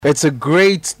It's a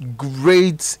great,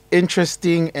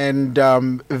 interesting, and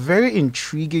very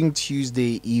intriguing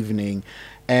Tuesday evening.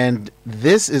 And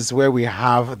this is where we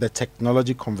have the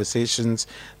technology conversations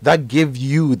that give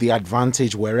you the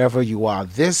advantage wherever you are.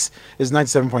 This is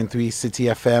 97.3 City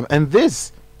FM, and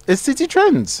this is City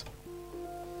Trends.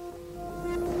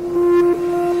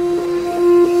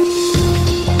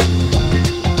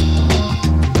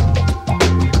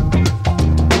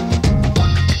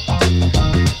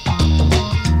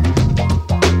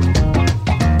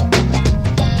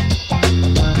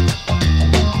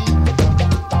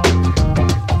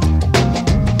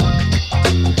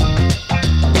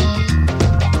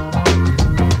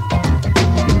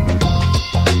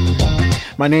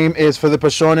 My name is Philip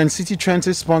Ashon, and City Trends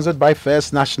is sponsored by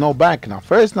First National Bank. Now,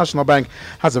 First National Bank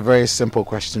has a very simple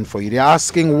question for you. They're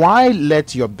asking, why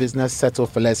let your business settle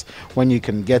for less when you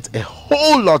can get a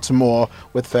whole lot more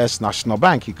with First National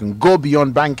Bank? You can go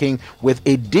beyond banking with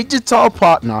a digital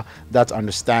partner that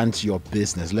understands your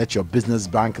business. Let your business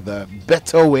bank the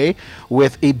better way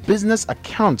with a business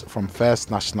account from First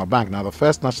National Bank. Now, the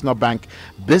First National Bank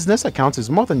business account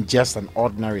is more than just an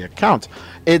ordinary account.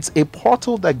 It's a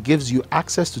portal that gives you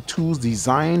access to tools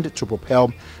designed to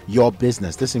propel your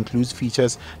business. This includes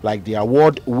features like the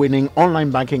award-winning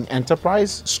online banking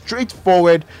enterprise,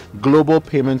 straightforward global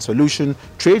payment solution,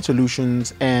 trade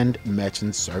solutions, and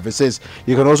merchant services.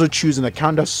 You can also choose an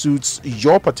account that suits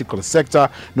your particular sector,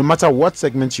 no matter what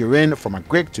segment you're in, from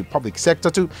agric to public sector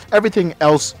to everything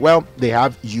else. Well, they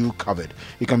have you covered.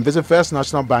 You can visit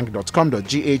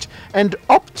firstnationalbank.com.gh and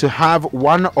opt to have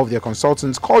one of their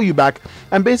consultants call you back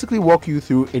and basically walk you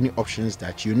through any options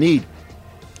that you need.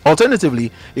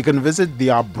 Alternatively, you can visit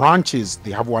their branches. They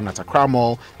have one at Accra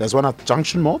Mall, there's one at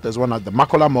Junction Mall, there's one at the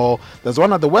Makola Mall, there's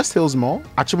one at the West Hills Mall,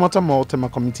 Achimota Mall, Tema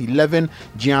Community 11,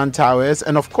 Gian Towers,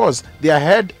 and of course, their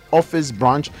head office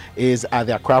branch is at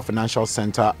the Accra Financial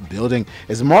Center building.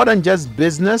 It's more than just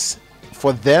business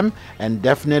for them, and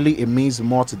definitely it means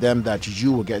more to them that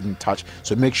you will get in touch,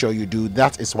 so make sure you do.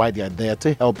 That is why they are there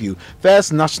to help you.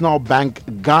 First National Bank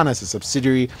Ghana is a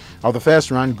subsidiary of the First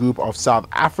Rand Group of South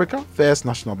Africa. First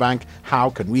National Bank,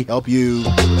 how can we help you?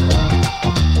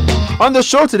 On the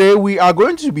show today, we are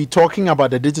going to be talking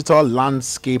about the digital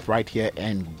landscape right here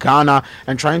in Ghana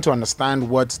and trying to understand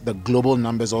what the global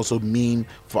numbers also mean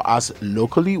for us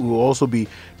locally. We will also be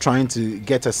trying to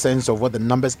get a sense of what the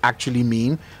numbers actually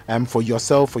mean for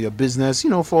yourself, for your business,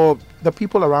 for the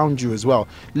people around you as well.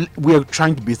 We are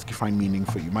trying to basically find meaning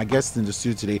for you. My guests in the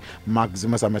studio today, Mark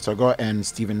Zimasa-Metogo and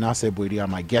Stephen Nasser Boedi, are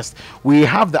my guests. We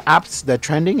have the apps, the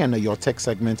trending, and your tech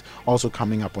segment also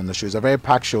coming up on the show. It's a very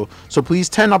packed show, so please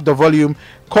turn up the volume,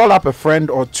 call up a friend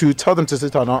or two, tell them to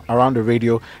sit around the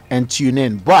radio and tune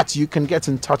in. But you can get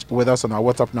in touch with us on our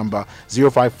WhatsApp number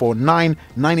 0549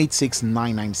 986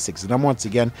 996. The number once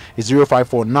again is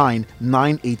 0549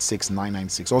 986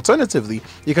 996. Alternatively,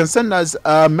 you can send us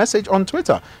a message on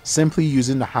Twitter simply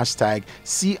using the hashtag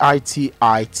CITITRENDS,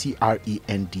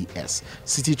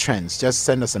 City Trends. Just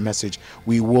send us a message,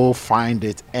 we will find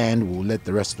it and we'll let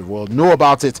the rest of the world know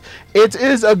about it. It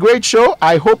is a great show.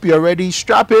 I hope you're ready.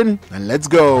 Strap in and let's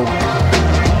go.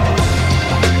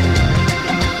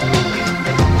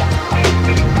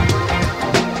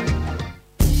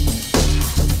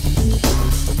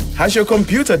 Has your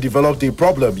computer developed a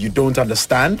problem you don't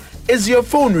understand? Is your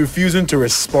phone refusing to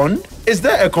respond? Is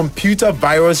there a computer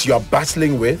virus you're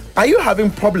battling with? Are you having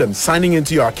problems signing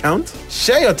into your account?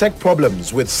 Share your tech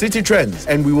problems with City Trends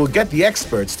and we will get the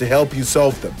experts to help you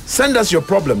solve them. Send us your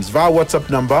problems via WhatsApp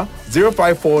number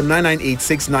 054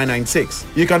 9986 996.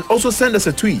 You can also send us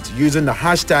a tweet using the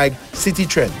hashtag City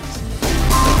Trends.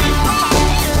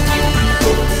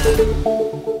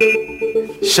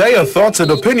 Share your thoughts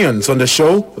and opinions on the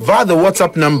show via the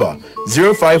WhatsApp number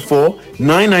 054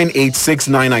 9986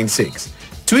 996.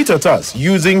 Tweet at us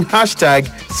using hashtag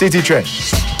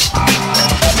CityTrends.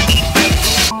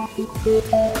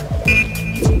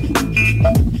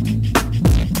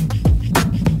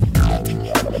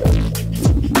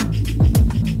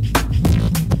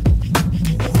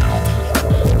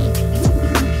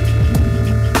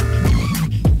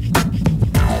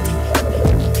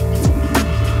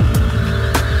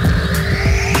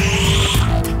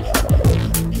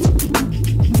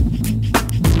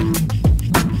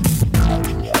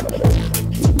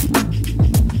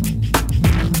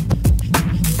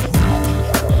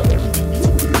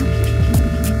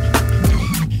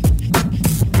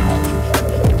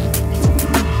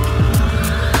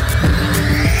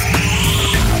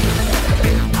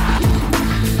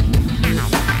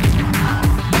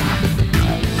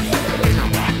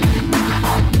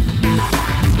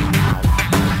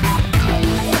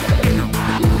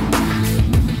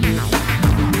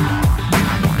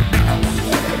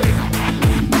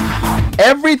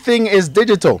 Everything is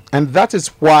digital, and that is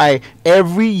why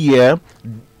every year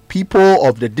people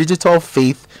of the digital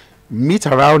faith meet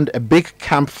around a big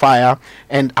campfire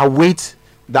and await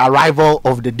the arrival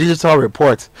of the digital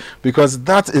report, because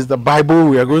that is the Bible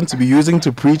we are going to be using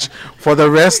to preach for the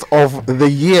rest of the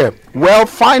year. Well,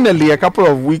 finally, a couple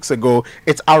of weeks ago,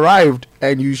 it arrived,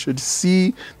 and you should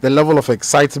see the level of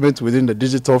excitement within the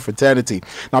digital fraternity.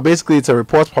 Now, basically, it's a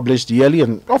report published yearly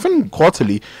and often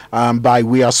quarterly by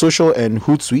We Are Social and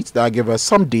Hootsuite that give us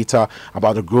some data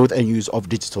about the growth and use of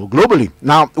digital globally.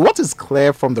 Now, what is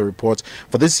clear from the report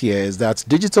for this year is that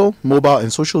digital, mobile,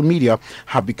 and social media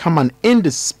have become an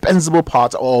indispensable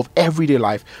part of everyday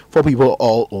life for people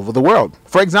all over the world.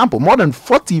 For example, more than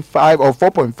 45 or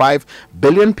 4.5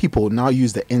 billion people now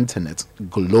use the internet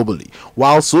globally,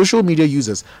 while social media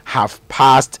users have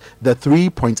passed the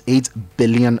 3.8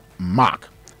 billion mark.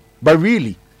 But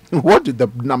really, what do the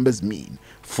numbers mean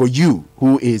for you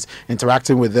who is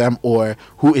interacting with them, or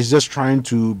who is just trying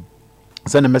to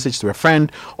send a message to a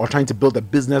friend, or trying to build a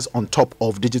business on top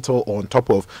of digital or on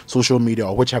top of social media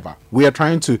or whichever? We are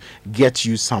trying to get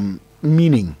you some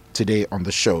meaning today on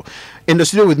the show. In the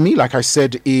studio with me, like I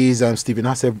said, is Stephen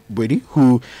Aseb-Bwedi,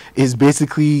 who is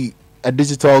basically a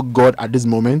digital god at this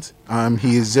moment.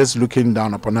 He is just looking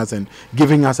down upon us and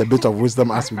giving us a bit of wisdom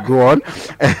as we go on.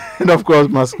 And of course,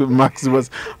 Maximus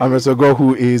Amesogo,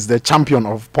 who is the champion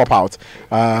of pop out.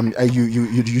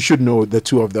 You should know the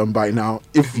two of them by now.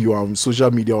 If you are on social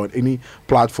media or on any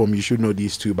platform, you should know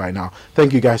these two by now.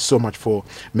 Thank you guys so much for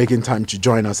making time to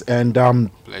join us. And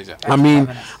pleasure.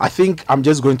 I think I'm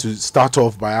just going to start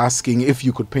off by asking if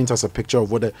you could paint us a picture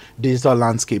of what the digital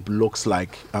landscape looks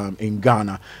like in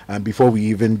Ghana, before we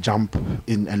even jump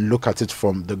in and look at it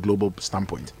from the global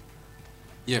standpoint.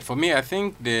 Yeah, for me, I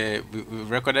think we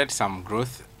recorded some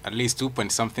growth, at least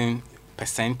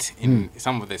 2.something% in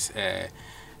some of this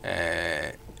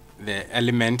the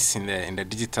elements in the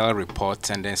digital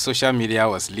report, and then social media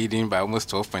was leading by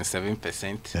almost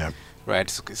 12.7%. Yeah. Right,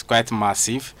 so it's quite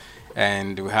massive,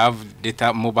 and we have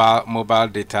data, mobile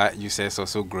data users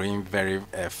also growing very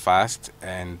fast,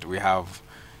 and we have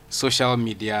social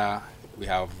media. We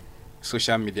have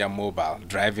social media mobile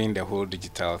driving the whole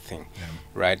digital thing,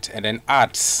 right? And then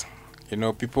ads,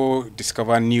 people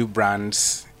discover new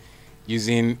brands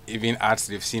using even ads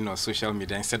they've seen on social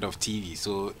media instead of TV.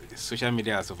 So social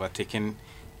media has overtaken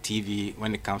TV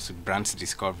when it comes to brands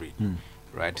discovery,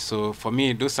 right? So for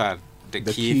me, those are the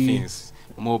key things: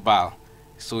 mobile,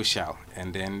 social,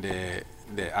 and then the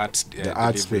ad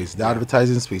space, the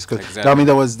advertising space. Because exactly. I mean,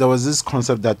 there was this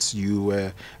concept that you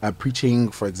were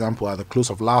preaching, for example, at the close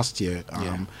of last year,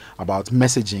 about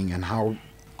messaging and how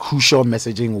crucial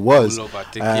messaging was.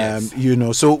 Yes.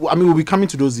 So I mean, we'll be coming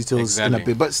to those details in a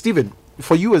bit. But Stephen,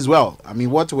 for you as well, I mean,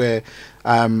 what are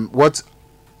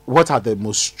the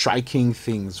most striking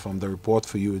things from the report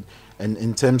for you, and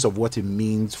in terms of what it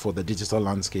means for the digital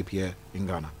landscape here in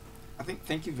Ghana?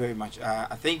 Thank you very much.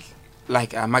 I think,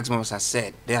 like Maximus has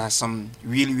said, there are some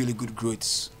really, really good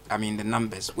growths. I mean, the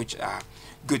numbers, which are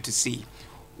good to see.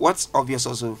 What's obvious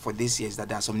also for this year is that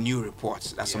there are some new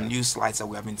reports, there are some new slides that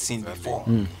we haven't seen before,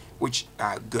 which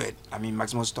are good. I mean,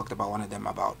 Maximus talked about one of them,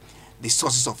 about the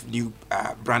sources of new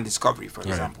brand discovery, for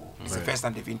example. It's the first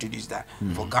time they've introduced that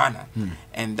for Ghana.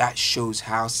 And that shows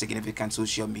how significant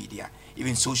social media,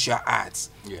 even social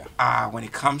ads, are when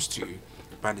it comes to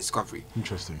brand discovery.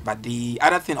 Interesting. But the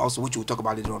other thing also, which we'll talk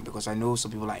about later on, because I know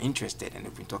some people are interested and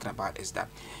have been talking about, is that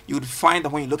you would find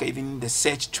that when you look at even the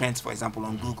search trends, for example,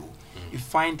 on Google, you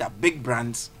find that big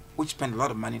brands which spend a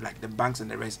lot of money, like the banks and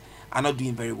the rest, are not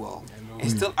doing very well.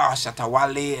 It's still our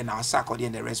Shatawale and our Sarkodie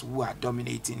and the rest who are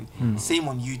dominating. Same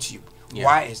on YouTube.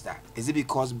 Why is that? Is it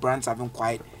because brands haven't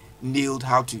quite nailed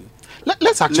how to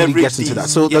let's actually get into that.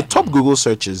 So the top Google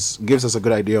searches gives us a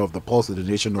good idea of the pulse of the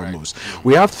nation almost.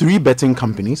 We have 3 betting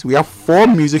companies, we have 4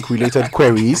 music related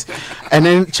queries, and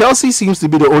then Chelsea seems to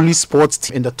be the only sports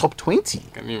team in the top 20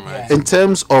 in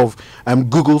terms of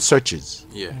Google searches.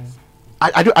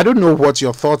 I don't know what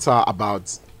your thoughts are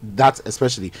about that,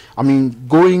 especially. I mean,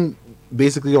 going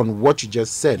basically on what you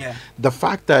just said, the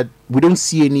fact that we don't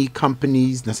see any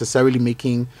companies necessarily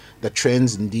making the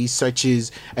trends in these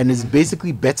searches, and it's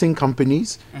basically betting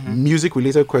companies, music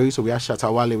related queries. So we have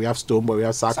Shatawale, we have Stonebwoy, we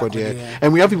have Sarkodie,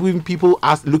 and we have even people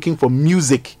looking for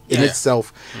music in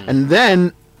itself, and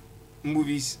then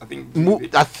movies.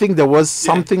 I think there was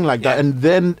something like that, and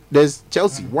then there's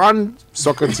Chelsea, one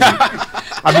soccer team.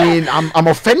 I mean, I'm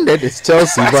offended it's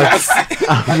Chelsea, but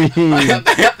I mean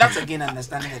that's again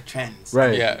understanding the trends.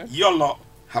 Right. Yeah. Your lot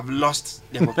have lost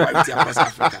their popularity across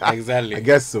Africa. Exactly. I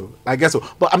guess so.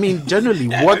 But I mean, generally,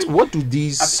 what do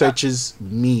these searches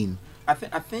mean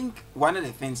I think one of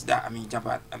the things that jump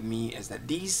out at me is that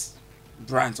these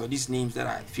brands or these names that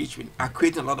are featuring are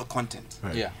creating a lot of content.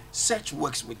 Right. Yeah, Search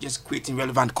works with just creating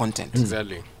relevant content.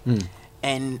 exactly.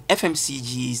 And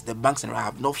FMCGs, the banks and all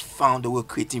have not found the way of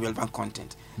creating relevant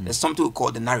content. There's something we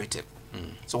call the narrative.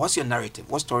 So what's your narrative?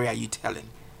 What story are you telling?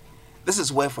 This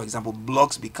is where, for example,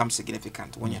 blogs become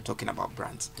significant when you're talking about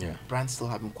brands. Yeah. Brands still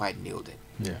haven't quite nailed it.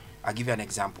 Yeah. I'll give you an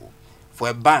example. For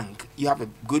a bank, you have a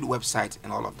good website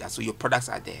and all of that, so your products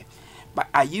are there. But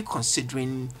are you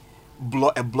considering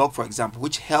a blog, for example,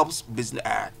 which helps business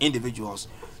individuals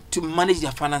to manage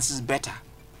their finances better,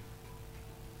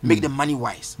 make them money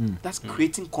wise? That's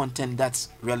creating content that's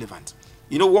relevant.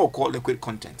 You know what we call liquid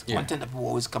content? Yeah. Content that people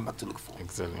always come back to look for.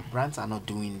 Exactly. Brands are not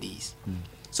doing these.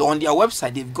 So on their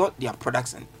website, they've got their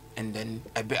products and then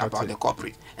a bit about the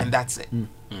corporate, and that's it.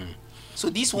 So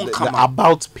these won't come The out.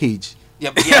 about page.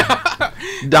 Yeah,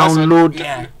 Download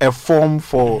Yeah. a form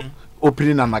for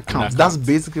opening an account. That's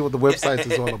basically what the website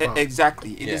is all about.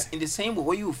 Exactly. It Yeah. is in the same way.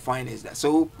 What you find is that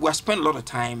so we're spending a lot of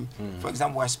time. For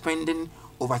example, we're spending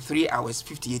over 3 hours,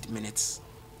 58 minutes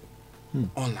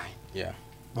online. Yeah.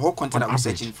 The whole content On that we're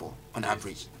average. searching for, on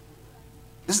average.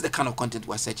 This is the kind of content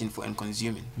we're searching for and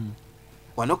consuming.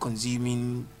 We're not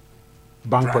consuming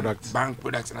Bank products. bank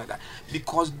products and like that,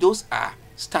 because those are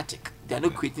static. They are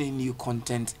not creating any new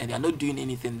content, and they are not doing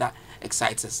anything that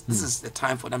excites us. This is the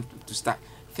time for them to start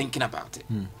thinking about it.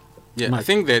 Yeah, I Nice.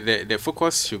 think the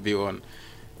focus should be on,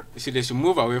 you see, they should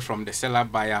move away from the seller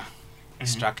buyer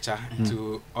structure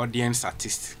to audience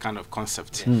artist kind of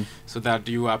concept, so that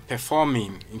you are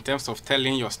performing in terms of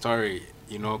telling your story,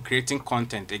 you know, creating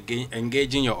content,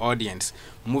 engaging your audience,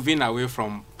 moving away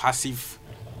from passive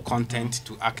content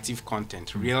to active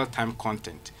content, real-time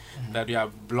content, that you are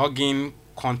blogging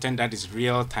content that is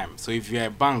real-time. So if you're a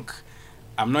bank,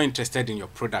 I'm not interested in your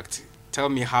product. Tell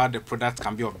me how the product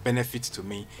can be of benefit to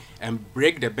me, and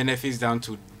break the benefits down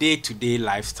to day-to-day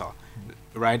lifestyle,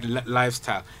 right?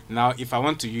 Lifestyle. Now, if you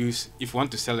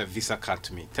want to sell a Visa card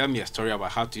to me, tell me a story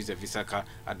about how to use a Visa card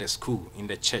at the school, in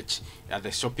the church, at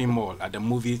the shopping mall, at the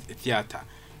movie theater,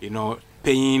 you know,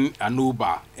 paying an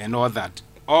Uber and all that.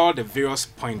 All the various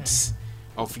points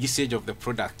of usage of the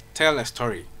product. Tell a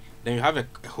story. Then you have a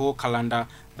whole calendar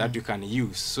that you can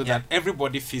use, so that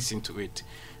everybody fits into it,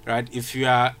 right? If you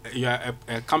are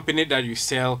a company that you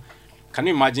sell, can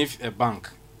you imagine if a bank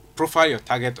profile your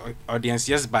target audience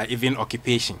just by even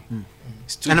occupation?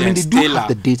 And I mean, they do tailor. have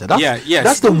the data. That's, Yeah, yes.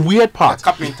 that's the weird part. The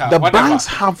carpenter, the whatever. banks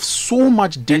have so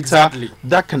much data Exactly.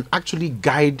 that can actually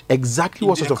guide exactly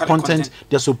what Into sort the of kind of content content.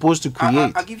 they're supposed to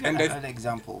create. I'll give you And an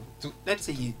example. Let's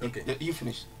say you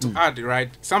finish. To add, right,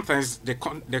 sometimes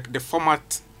the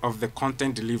format of the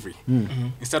content delivery,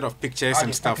 instead of pictures Ah, and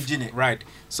they're stuff, packaging it. right?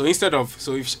 So if the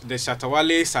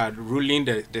Shatawales are ruling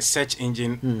the search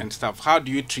engine and stuff, how do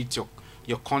you treat your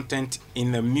content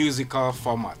in a musical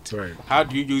format? Right. How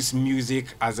do you use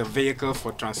music as a vehicle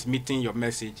for transmitting your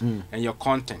message and your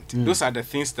content? Those are the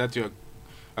things that you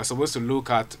are supposed to look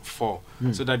at for,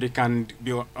 so that you can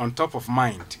be on top of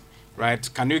mind,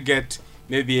 right? Can you get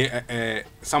maybe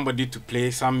somebody to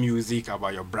play some music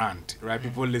about your brand, right?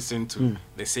 People listen to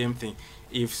the same thing.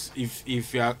 If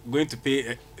you are going to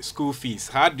pay school fees,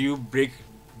 how do you break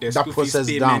the That school fees process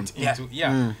payment down.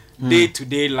 into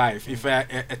day-to-day life? If you're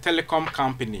a telecom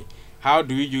company, how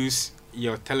do you use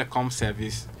your telecom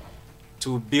service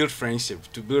to build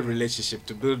friendship, to build relationship,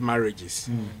 to build marriages,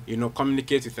 you know,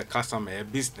 communicate with a customer, a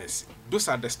business? Those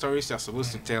are the stories you're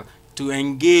supposed to tell to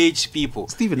engage people,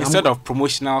 Stephen, instead of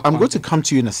promotional I'm going to content. come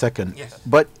to you in a second. Yes.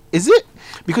 But is it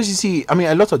because you see, I mean,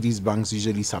 a lot of these banks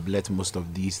usually sublet most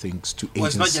of these things to Well,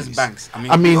 it's agencies. not just banks.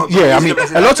 I mean,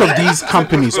 a lot of these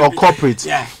companies or corporates,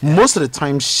 Yeah. most of the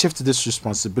time shift this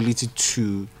responsibility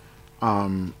to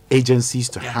agencies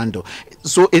to handle.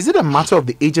 So is it a matter of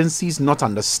the agencies not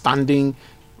understanding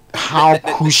how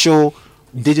crucial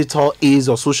digital is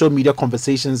or social media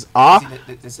conversations are?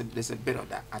 See, there's a bit of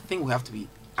that. I think we have to be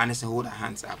honest and hold our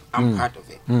hands up. I'm part of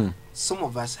it. Some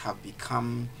of us have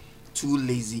become too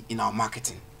lazy in our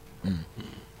marketing.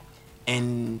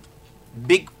 And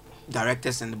big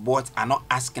directors and the boards are not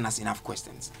asking us enough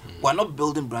questions. We're not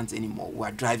building brands anymore.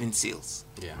 We're driving sales.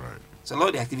 Yeah. So a lot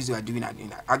of the activities we are doing are doing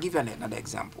that. I'll give you another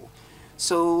example.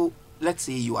 So let's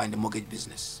say you are in the mortgage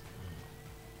business.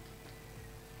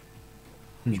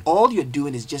 All you're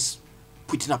doing is just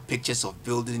putting up pictures of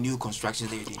building new constructions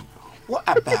that you're doing. What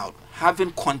about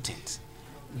having content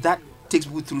that takes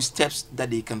people through steps that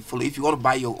they can follow? If you want to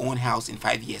buy your own house in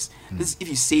 5 years, this if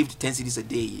you saved 10 cedis a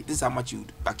day, this is how much you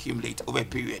accumulate over a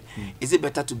period. Is it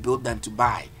better to build than to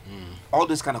buy? All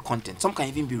this kind of content. Some can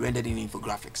even be rendered in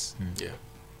infographics. Yeah.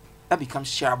 that becomes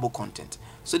shareable content.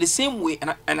 So the same way,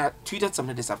 and I tweeted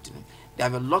something this afternoon, they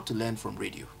have a lot to learn from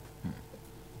radio.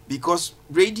 Because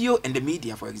radio and the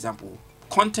media, for example,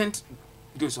 content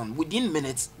goes on. Within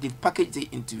minutes, they've packaged it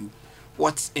into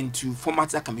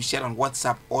formats that can be shared on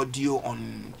WhatsApp, audio,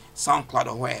 on SoundCloud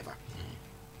or wherever.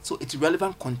 So it's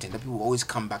relevant content that people will always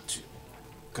come back to,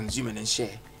 consume and then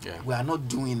share. Yeah. We are not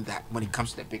doing that when it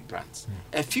comes to the big brands.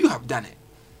 A few have done it.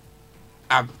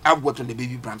 I've worked on the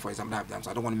baby brand, for example, that I've done,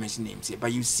 so I don't want to mention names here.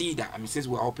 But you see that, I mean, since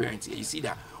we're all parents here, you see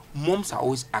that moms are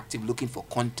always active looking for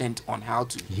content on how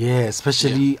to. Yeah,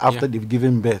 especially after they've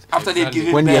given birth. After they've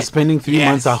given when birth. they are spending 3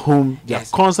 months at home, they are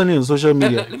constantly on social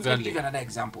media. Let me give you another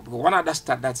example. Because one other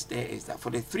stat that's there is that for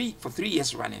 3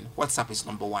 years running, WhatsApp is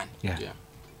number one.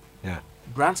 Yeah.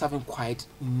 Brands haven't quite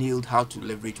nailed how to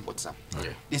leverage WhatsApp.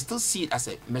 Okay. They still see it as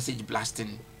a message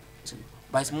blasting tool,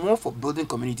 but it's more for building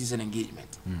communities and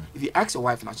engagement. If you ask your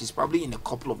wife now, she's probably in a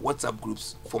couple of WhatsApp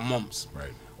groups for moms,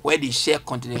 where they share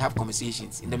content, they have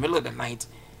conversations. In the middle of the night,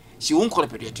 she won't call a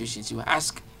pediatrician. She will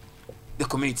ask the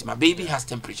community, my baby has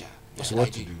temperature. What should I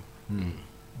do?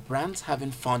 Brands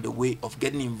haven't found a way of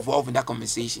getting involved in that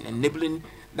conversation, enabling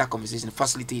that conversation,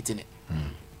 facilitating it.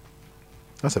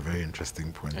 That's a very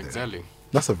interesting point. Exactly. There.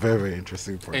 That's a very, very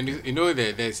interesting point. And you know,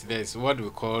 there's what we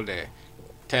call the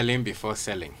telling before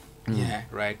selling. Yeah.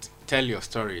 Right. Tell your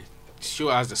story. Show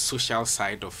us the social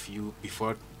side of you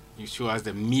before you show us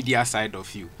the media side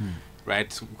of you. Right.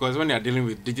 Because when you're dealing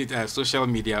with digital social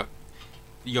media,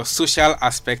 your social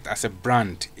aspect as a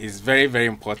brand is very, very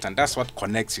important. That's what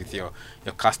connects with your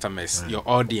customers, your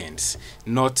audience,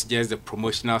 not just the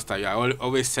promotional stuff. You're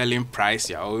always selling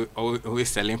price. You're always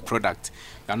selling product.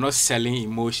 You're not selling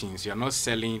emotions. You're not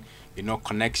selling,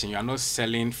 connection. You're not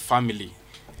selling family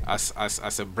as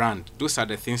a brand. Those are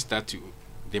the things that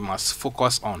they must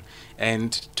focus on.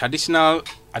 And traditional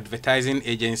advertising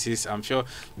agencies, I'm sure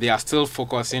they are still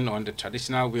focusing on the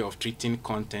traditional way of treating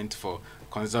content for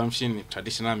consumption in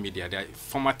traditional media. They are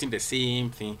formatting the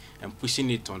same thing and pushing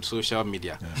it on social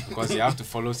media because they have to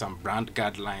follow some brand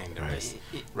guideline and the rest,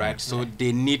 right? So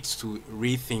they need to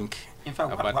rethink. In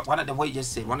fact, one of them, what you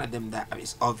just said, one of them that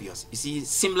is obvious. You see,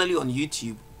 similarly on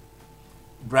YouTube,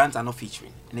 brands are not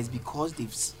featuring, and it's because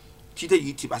they've treated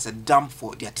YouTube as a dump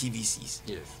for their TVCs.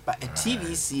 Yes. But a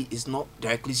TVC is not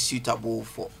directly suitable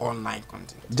for online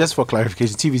content. Just for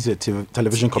clarification, TV is a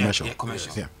television commercial. Yeah,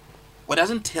 commercial. Yeah. What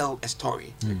doesn't tell a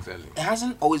story. Exactly. It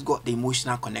hasn't always got the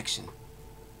emotional connection.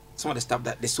 Some of the stuff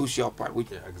that the social part, which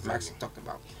Max talked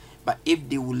about. But if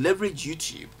they will leverage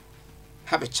YouTube,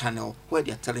 have a channel where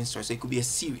they are telling stories, so it could be a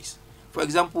series. For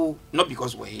example, not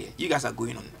because we're here, you guys are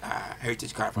going on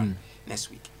Heritage Caravan next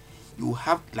week. You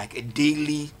have like a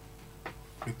daily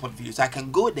report video, so I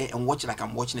can go there and watch it like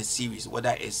I'm watching a series,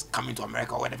 whether it's Coming to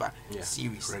America or whatever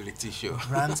series. Reality show.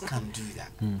 Brands can do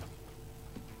that.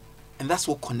 And that's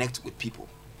what connects with people.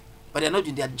 But they're not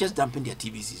doing, they're just dumping their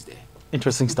TVCs there.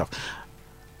 Interesting stuff.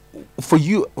 For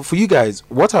you guys,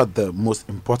 what are the most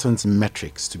important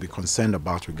metrics to be concerned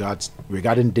about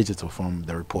regarding digital from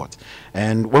the report?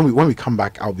 And when we come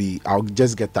back, I'll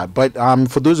just get that. But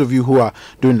for those of you who are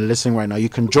doing the listening right now, you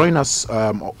can join us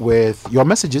with your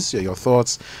messages, your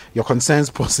thoughts, your concerns,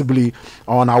 possibly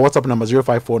on our WhatsApp number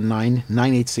 0549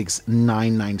 986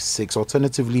 996.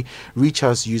 Alternatively, reach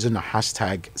us using the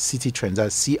hashtag CityTrends,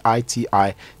 that's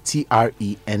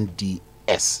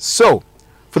CITITRENDS. So,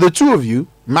 for the two of you,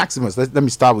 Maximus, let me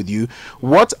start with you.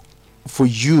 What for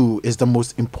you is the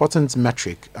most important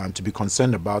metric to be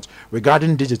concerned about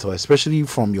regarding digital, especially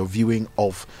from your viewing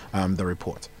of the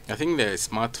report? I think the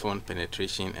smartphone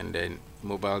penetration and then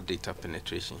mobile data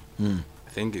penetration. I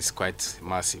think it's quite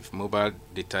massive. Mobile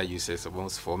data users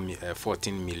almost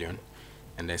 14 million,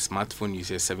 and the smartphone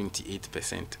users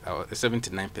 78% or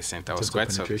 79%. I was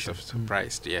quite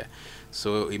surprised. Yeah,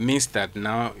 so it means that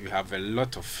now you have a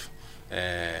lot of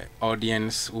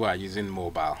audience who are using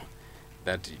mobile,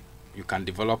 that you can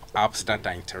develop apps that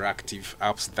are interactive,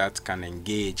 apps that can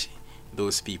engage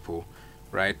those people,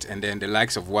 right? And then the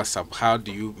likes of WhatsApp, how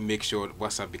do you make sure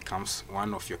WhatsApp becomes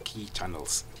one of your key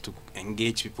channels to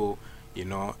engage people,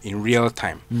 in real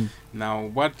time? Now,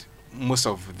 what most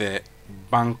of the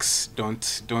banks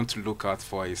don't look out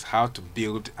for is how to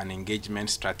build an engagement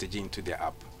strategy into their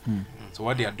app. So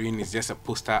what they are doing is just a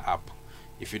poster app.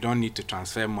 If you don't need to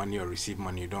transfer money or receive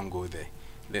money, you don't go there.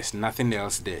 There's nothing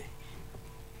else there.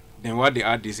 Then what they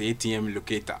add is ATM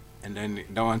locator, and then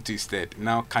that one too is dead.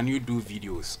 Now, can you do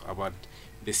videos about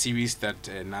the series that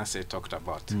Nasser talked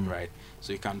about, right?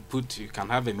 So you can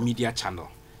have a media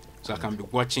channel. So I can be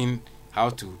watching how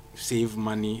to save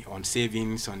money on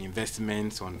savings, on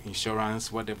investments, on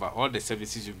insurance, whatever, all the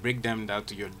services, you break them down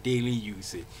to your daily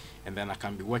usage, and then I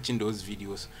can be watching those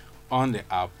videos on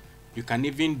the app. You can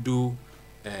even do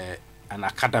an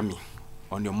academy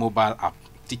on your mobile app,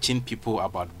 teaching people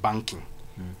about banking,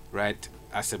 right,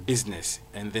 as a business,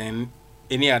 and then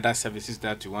any other services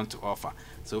that you want to offer.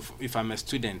 So if I'm a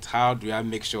student, how do I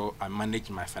make sure I manage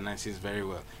my finances very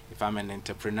well? If I'm an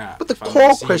entrepreneur, But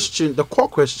the core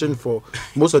question for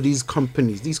most of these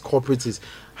companies, these corporates, is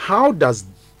how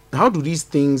do these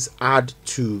things add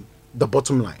to the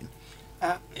bottom line?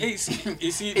 You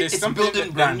see, it's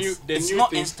building brands. It's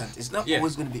not instant. It's not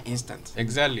always going to be instant.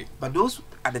 Exactly. But those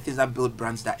are the things that build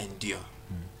brands that endure.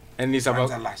 And it's Brands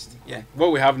about that last. Yeah.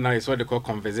 what we have now is what they call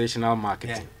conversational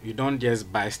marketing. Yeah. You don't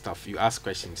just buy stuff, you ask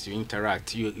questions, you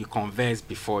interact, you converse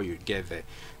before you get there.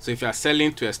 So if you are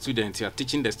selling to a student, you are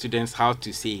teaching the students how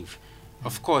to save.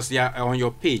 Of course, they are on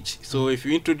your page. So if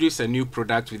you introduce a new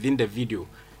product within the video,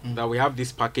 that we have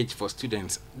this package for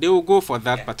students, they will go for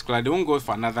that particular, they won't go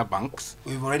for another banks.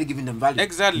 We've already given them value.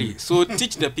 Exactly. So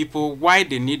teach the people why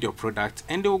they need your product,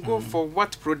 and they will go for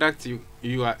what product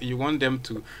you want them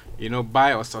to,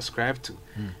 buy or subscribe to.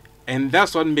 And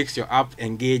that's what makes your app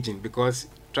engaging, because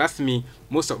trust me,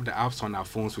 most of the apps on our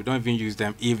phones, we don't even use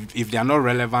them if they are not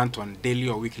relevant on daily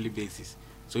or weekly basis.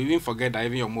 So even forget that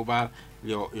even your mobile,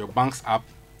 your bank's app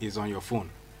is on your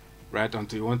phone, right,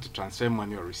 until you want to transfer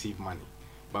money or receive money.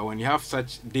 But when you have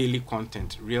such daily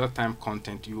content, real-time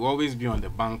content, you always be on the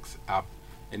bank's app,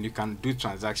 and you can do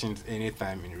transactions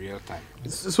anytime in real time.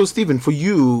 So Stephen, for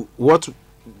you, what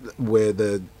were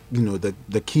the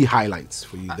key highlights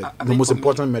for you, the most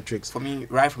important metrics? For me,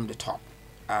 right from the top,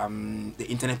 the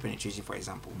internet penetration, for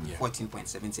example,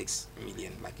 14.76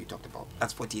 million, like you talked about.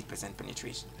 That's 48%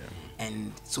 penetration.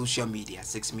 And social media,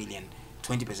 6 million,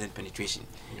 20% penetration.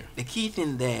 The key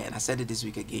thing there, and I said it this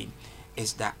week again,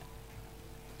 is that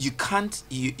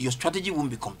your strategy won't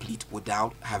be complete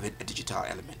without having a digital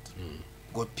element.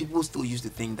 But people still used to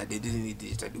think that they didn't need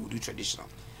digital, they would do traditional.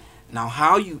 Now,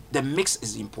 the mix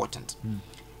is important.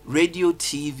 Radio,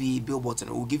 TV, billboards,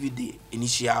 and it will give you the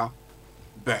initial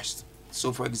burst.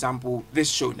 So, for example,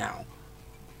 this show now,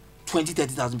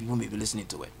 30,000 people may be listening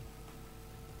to it.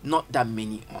 Not that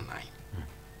many online.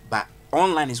 But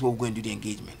online is where we're going to do the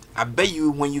engagement. I bet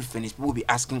you when you finish, people will be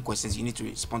asking questions. You need to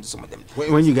respond to some of them.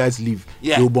 When you guys leave,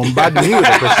 you'll bombard me with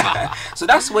a question. So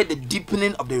that's where the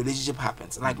deepening of the relationship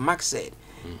happens. Like Max said,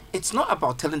 it's not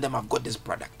about telling them I've got this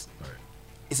product.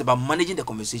 It's about managing the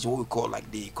conversation, what we call like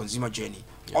the consumer journey,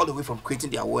 all the way from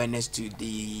creating the awareness to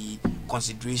the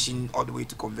consideration, all the way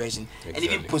to conversion, and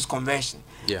even post-conversion.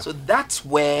 So that's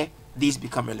where these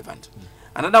become relevant.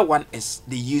 Another one is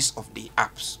the use of the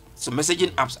apps. So messaging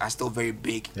apps are still very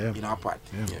big in our part.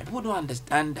 People don't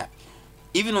understand that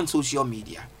even on social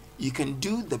media, you can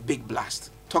do the big blast,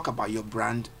 talk about your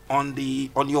brand on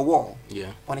your wall.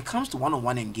 When it comes to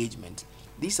one-on-one engagement,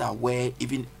 these are where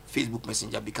even Facebook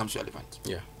Messenger becomes relevant.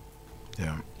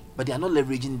 But they are not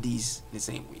leveraging these the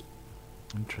same way.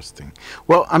 Interesting.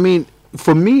 Well, I mean,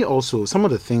 for me also, some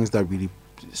of the things that really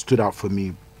stood out for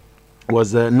me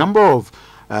was the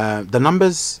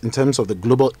numbers in terms of the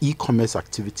global e-commerce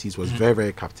activities was very,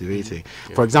 very captivating.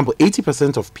 For example,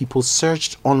 80% of people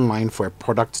searched online for a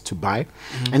product to buy,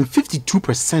 and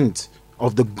 52%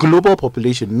 of the global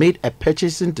population made a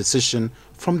purchasing decision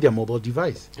from their mobile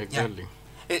device. Exactly.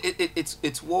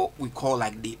 It's what we call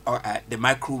like the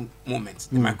micro moments,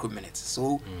 the micro minutes.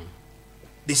 So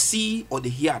they see or they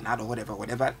hear an ad or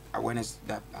whatever awareness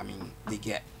that they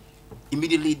get,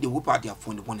 immediately they whip out their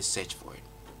phone, they want to search for it.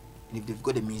 And if they've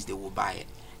got the means, they will buy it.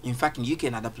 In fact, in UK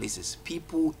and other places,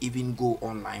 people even go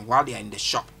online while they are in the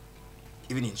shop.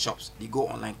 Even in shops, they go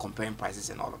online comparing prices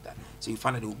and all of that. So you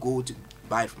find that they'll go to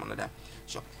buy from another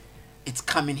shop. It's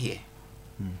coming here.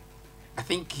 I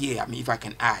think here, if I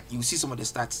can add, you see some of the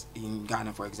stats in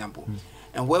Ghana, for example.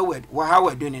 And how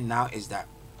we're doing it now is that,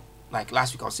 like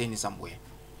last week I was saying it somewhere,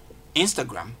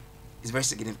 Instagram is very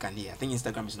significant here. I think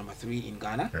Instagram is number 3 in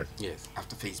Ghana. Yes.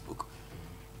 After Facebook.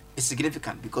 It's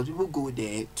significant because people go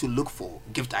there to look for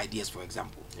gift ideas, for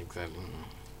example. Exactly.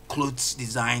 Clothes,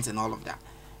 designs, and all of that.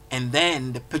 And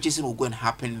then the purchasing will go and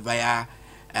happen via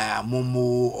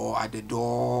Momo or at the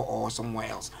door or somewhere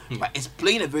else. But it's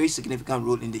playing a very significant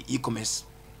role in the e-commerce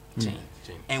chain.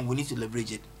 And we need to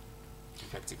leverage it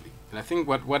effectively. And I think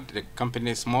what the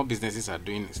companies, small businesses are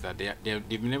doing is that they've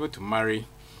been able to marry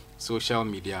social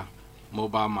media,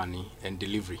 mobile money, and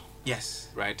delivery. Yes.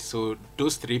 Right. So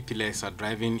those 3 pillars are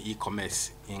driving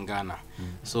e-commerce in Ghana.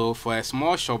 So for a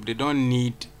small shop, they don't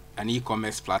need an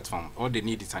e-commerce platform. All they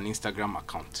need is an Instagram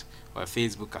account or a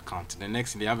Facebook account. The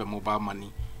next, they have a mobile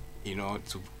money you know,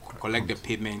 to collect the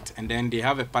payment, and then they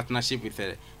have a partnership with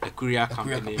a courier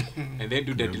company, and they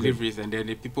do the deliveries, and then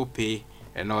the people pay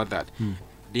and all that.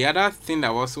 The other thing I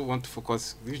also want to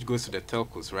focus, which goes to the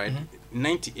telcos, right?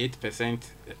 98%,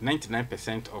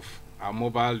 99% of our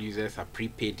mobile users are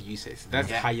prepaid users. That's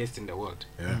the highest in the world.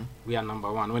 We are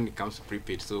number one when it comes to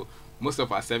prepaid. So most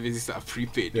of our services are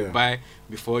prepaid. You buy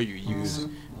before you use,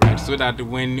 right? So that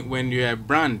when you're a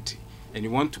brand and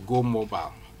you want to go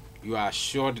mobile, you are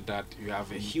assured that you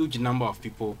have a huge number of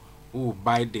people who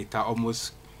buy data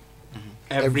almost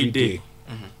every day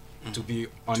to be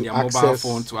on their mobile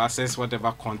phone to access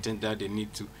whatever content that they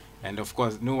need to. And of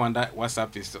course, no wonder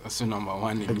WhatsApp is also number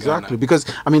one in Ghana. Because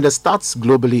I mean, the stats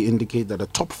globally indicate that the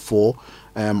top 4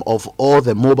 of all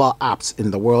the mobile apps in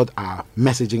the world are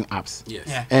messaging apps.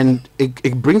 And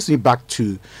it brings me back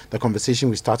to the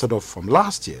conversation we started off from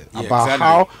last year about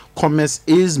how commerce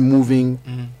is moving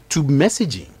to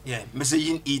messaging.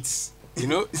 Messaging eats, you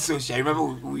know, social. I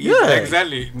remember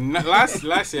exactly.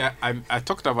 Last year, I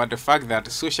talked about the fact that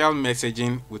social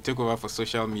messaging will take over for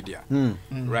social media,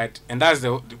 right? And that's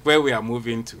where we are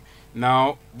moving to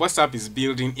now. WhatsApp is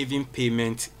building even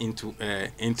payment into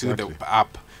the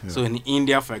app. So in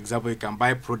India, for example, you can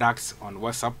buy products on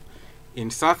WhatsApp. In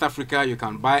South Africa, you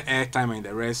can buy airtime and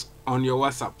the rest on your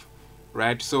WhatsApp,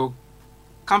 right? So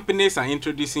companies are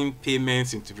introducing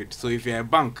payments into it. So if you're a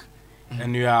bank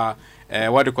and you are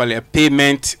a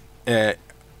payment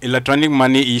electronic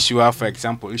money issuer, for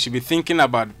example, you should be thinking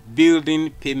about building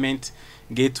payment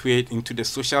gateway into the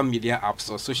social media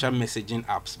apps or social messaging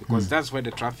apps, because that's where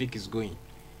the traffic is going.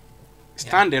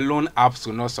 Standalone apps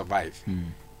will not survive,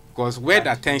 because where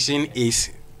the attention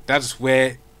is, that's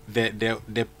where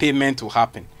the payment will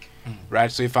happen,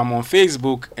 right? So if I'm on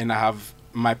Facebook and I have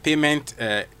my payment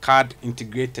card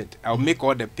integrated, I'll make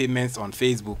all the payments on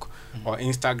Facebook or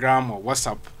Instagram or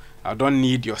WhatsApp. I don't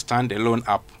need your standalone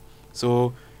app.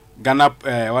 So Ghana,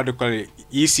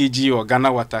 ECG or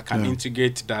Ghana Water can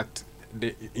integrate that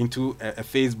into a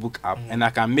Facebook app, and I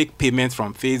can make payments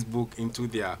from Facebook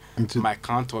into my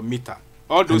account or meter.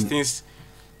 All those things,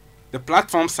 the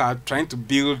platforms are trying to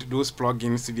build those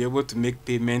plugins to be able to make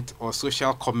payment or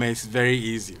social commerce very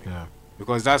easy.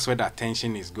 Because that's where the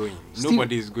attention is going.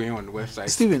 Nobody is going on the website.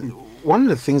 Stephen, one of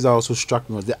the things that also struck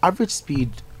me was the average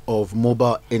speed of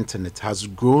mobile internet has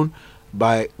grown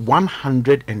by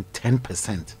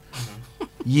 110%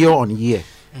 year on year.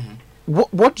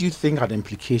 What do you think are the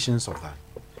implications of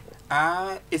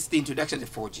that? It's the introduction of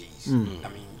 4Gs. I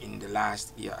mean, in the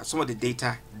last year, some of the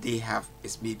data they have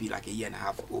is maybe like a year and a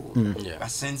half old. But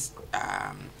since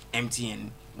MTN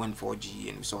went 4G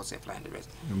and we saw Supply and the rest,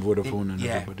 and Vodafone and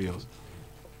everybody else,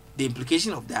 the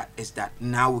implication of that is that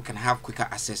now we can have quicker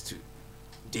access to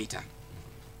data,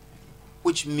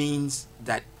 which means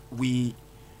that we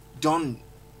don't,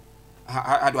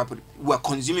 how do I put it? We are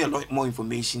consuming a lot more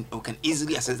information, and we can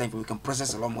easily access that information, we can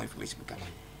process a lot more information.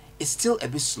 It's still a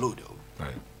bit slow though,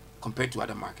 compared to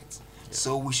other markets.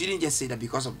 So we shouldn't just say that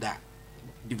because of that,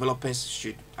 developers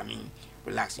should,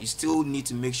 relax. You still need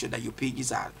to make sure that your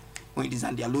pages are, when you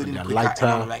design, they are loading quicker.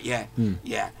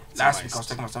 Last week I was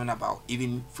talking about something about,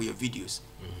 even for your videos,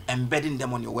 embedding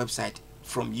them on your website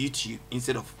from YouTube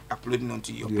instead of uploading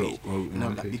onto your page.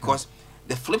 Because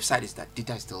the flip side is that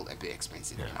data is still a bit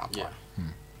expensive in our part.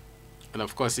 And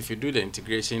of course, if you do the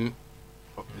integration,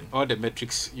 all the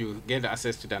metrics, you get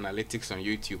access to the analytics on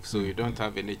YouTube, so you don't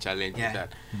have any challenge with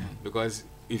that. Because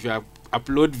if you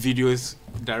upload videos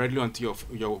directly onto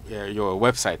your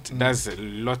website, that's a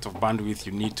lot of bandwidth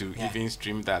you need to even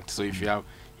stream that. So if you have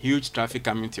huge traffic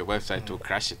coming to your website, to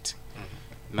crash it.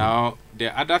 Now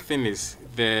the other thing is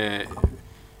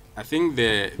I think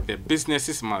the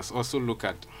businesses must also look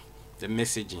at the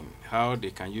messaging, how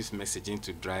they can use messaging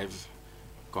to drive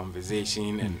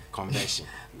conversation and conversion.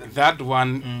 That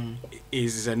one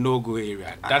is a no-go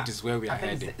area. That is where we are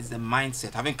heading. It's the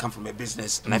mindset. Having come from a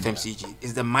business and FMCG,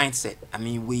 is the mindset. I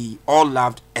mean, we all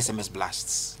loved SMS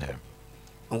blasts.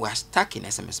 And we're stuck in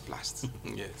SMS blasts.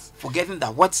 Forgetting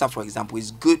that WhatsApp, for example,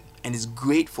 is good and is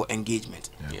great for engagement.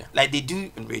 Like they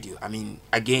do in radio. I mean,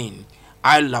 again,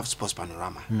 I love Sports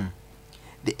Panorama.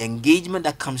 The engagement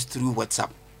that comes through WhatsApp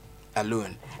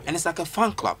alone, and it's like a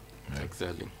fan club.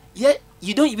 Exactly. Yeah,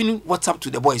 you don't even WhatsApp to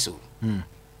the boys,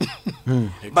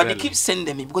 but they keep sending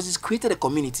them in because it's created a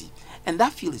community, and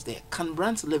that feel is there. Can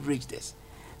brands leverage this?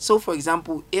 So, for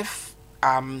example, if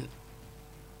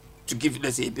to give,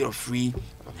 let's say, a bit of free,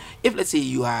 if let's say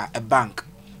you are a bank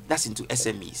that's into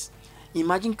SMEs,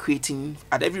 imagine creating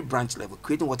at every branch level,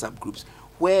 creating WhatsApp groups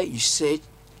where you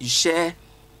share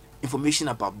information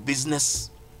about business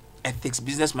ethics,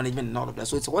 business management, and all of that.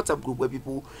 So it's a WhatsApp group where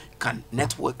people can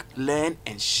network, learn,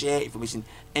 and share information,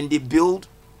 and they build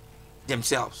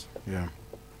themselves. Yeah.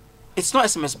 It's not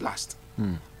SMS blast,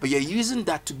 but you're using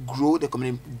that to grow the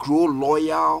community, grow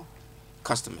loyal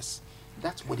customers.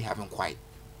 That's what they haven't quite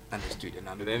understood. And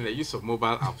then the use of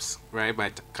mobile apps, right,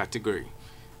 by category.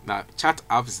 Now, chat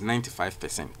apps is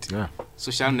 95%. Yeah.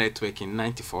 Social networking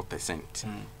 94%.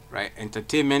 Right.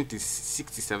 Entertainment is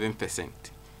 67%.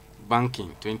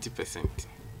 Banking 20%.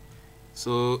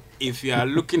 So if you are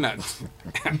looking at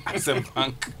as a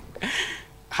bank,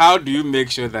 how do you make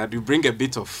sure that you bring a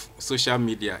bit of social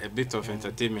media, a bit of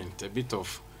entertainment, a bit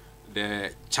of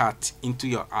the chat into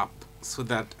your app, so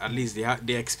that at least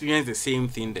they experience the same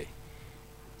thing there?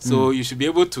 So you should be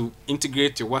able to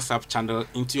integrate your WhatsApp channel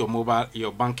into your mobile,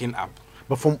 your banking app.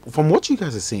 But from what you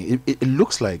guys are saying, it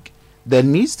looks like there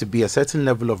needs to be a certain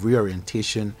level of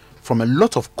reorientation from a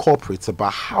lot of corporates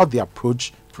about how they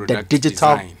approach Product the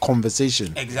digital design.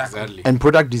 conversation. exactly. And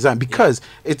product design, because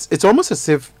it's almost as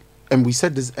if, and we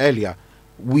said this earlier,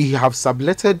 we have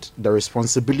subletted the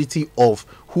responsibility of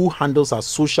who handles our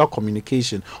social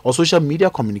communication or social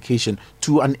media communication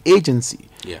to an agency.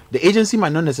 Yeah. The agency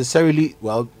might not necessarily,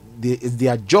 well, it's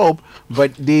their job,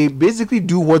 but they basically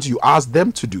do what you ask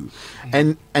them to do.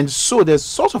 And so there's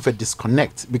sort of a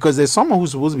disconnect, because there's someone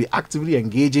who's supposed to be actively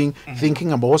engaging,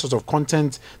 thinking about what sort of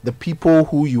content the people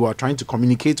who you are trying to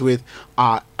communicate with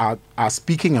are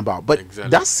speaking about. But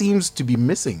Exactly. that seems to be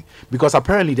missing, because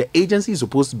apparently the agency is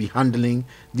supposed to be handling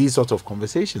these sort of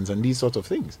conversations and these sort of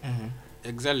things.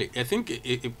 Exactly. I think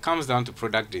it comes down to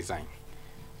product design,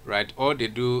 right? All they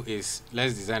do is,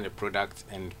 let's design a product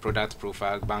and product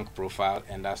profile, bank profile,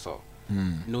 and that's all.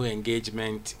 No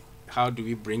engagement. How do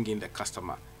we bring in the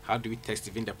customer? How do we test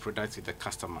even the product with the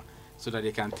customer, so that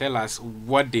they can tell us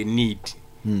what they need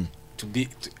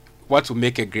what will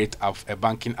make a great app, a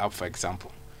banking app, for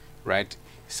example, right?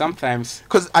 Sometimes,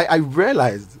 Because I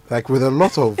realized, like, with a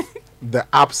lot of the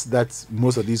apps that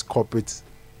most of these corporates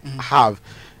have,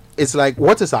 it's like,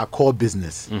 what is our core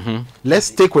business? Let's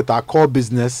stick with our core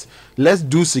business. Let's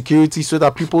do security so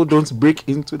that people don't break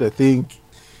into the thing.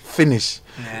 Finish.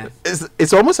 Yeah.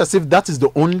 It's almost as if that is the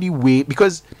only way,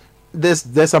 because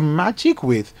there's a magic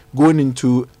with going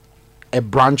into a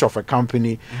branch of a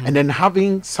company and then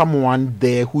having someone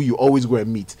there who you always go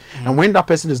and meet. And when that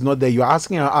person is not there, you're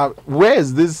asking, where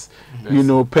is this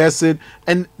person?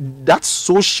 And that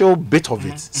social bit of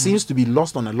it seems to be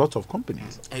lost on a lot of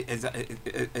companies.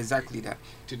 Exactly that.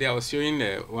 today I was showing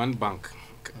one bank,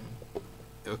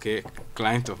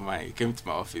 client of mine. He came to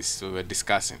my office, so we were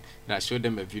discussing. And I showed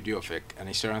them a video of an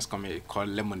insurance company called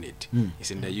Lemonade.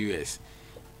 It's in the US.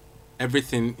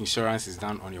 Everything insurance is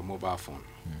done on your mobile phone.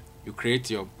 You create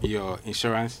your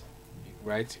insurance,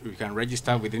 right? You can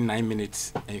register within 9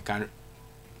 minutes, and you can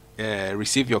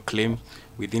receive your claim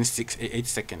within 8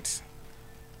 seconds.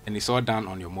 And it's all done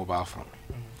on your mobile phone.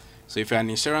 So if you're an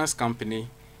insurance company,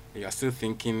 you are still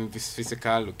thinking this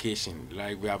physical location,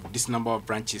 like we have this number of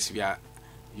branches,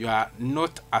 you are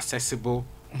not accessible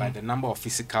by the number of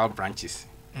physical branches.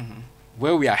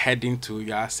 Where we are heading to,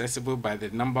 you are accessible by the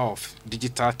number of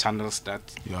digital channels that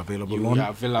You're available you on, are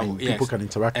available. and people can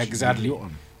interact Exactly. with you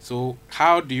on. So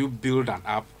how do you build an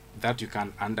app that you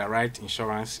can underwrite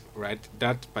insurance, right?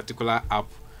 That particular app,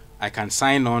 I can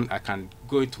sign on, I can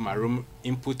go into my room,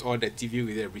 input all the TV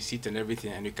with a receipt and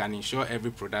everything, and you can insure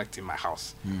every product in my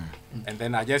house. And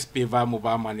then I just pay via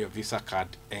mobile money or Visa card,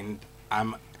 and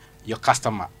I'm your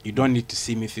customer. You don't need to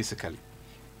see me physically.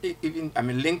 Even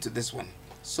linked to this one.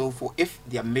 So if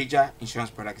their major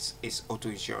insurance products is auto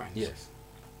insurance, Yes.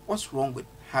 what's wrong with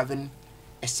having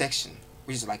a section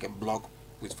which is like a blog,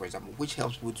 which, for example, which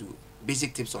helps people to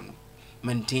basic tips on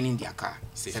maintaining their car,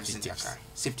 Safety servicing their tips. car,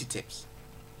 safety tips,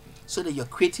 so that you're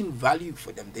creating value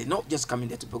for them. They're not just coming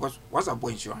there because once I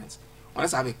bought insurance,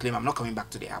 once I have a claim, I'm not coming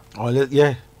back to the app.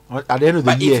 Yeah. At the end of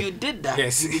the But year. if you did that,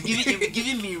 Yes. you'd be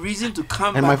giving me reason to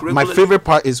come And back my regularly. favorite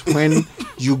part is when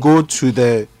you go to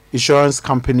the insurance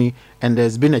company and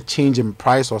there's been a change in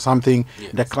price or something.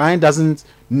 Yes. The client doesn't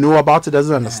know about it,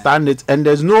 doesn't understand it, and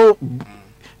there's no.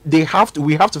 We have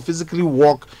to physically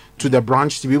walk to the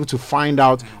branch to be able to find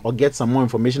out or get some more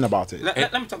information about it. Let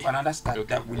me talk about another stat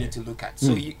that we need to look at.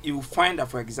 So you find that,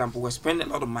 for example, we're spending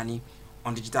a lot of money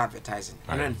on digital advertising,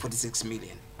 146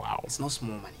 million. Wow. It's no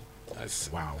small money.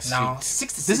 That's Wow. Now, sweet.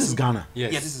 66. This is Ghana.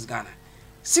 Yes. Yeah, this is Ghana.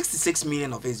 66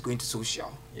 million of it is going to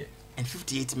social, Yes. and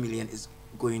 58 million is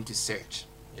going to search.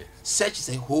 Yes. Search is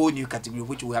a whole new category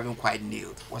which we haven't quite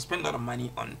nailed. We're spending a lot of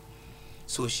money on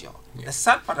social. Yeah. The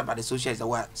sad part about the social is that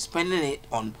we're spending it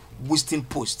on boosting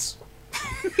posts.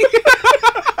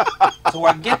 So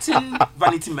we're getting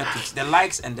vanity metrics, the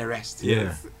likes and the rest.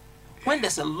 Yeah. When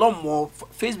there's a lot more,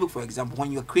 Facebook, for example,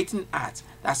 when you're creating ads,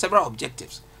 there are several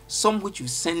objectives. Some which you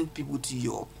send people to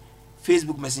your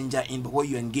Facebook Messenger in, but where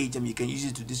you engage them, you can use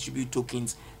it to distribute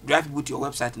tokens, drive people to your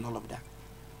website, and all of that.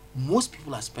 Most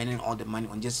people are spending all the money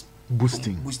on just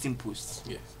boosting posts.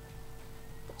 Yes.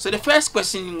 So the first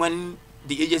question when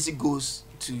the agency goes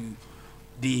to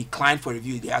the client for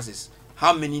review, they ask is,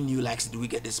 how many new likes did we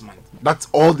get this month? That's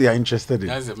all they are interested in.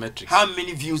 That's the metric. How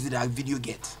many views did our video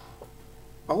get?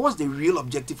 But what's the real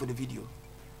objective for the video?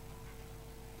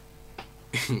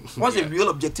 What's the real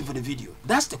objective for the video?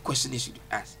 That's the question they should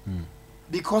ask.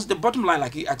 Because the bottom line,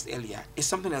 like you asked earlier, is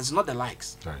something that's not the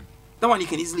likes. Right. That one you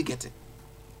can easily get it.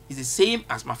 It's the same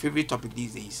as my favorite topic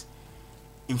these days,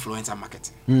 influencer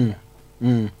marketing.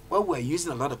 Well, we're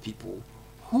using a lot of people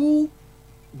who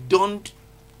don't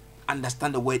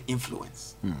understand the word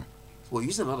influence. We're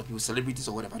using a lot of people, celebrities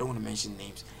or whatever, I don't want to mention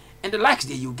names. And the likes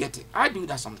there, you get it. I do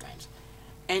that sometimes.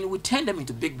 And we turn them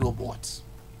into big billboards.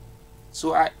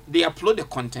 So they upload the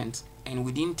content, and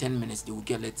within 10 minutes, they will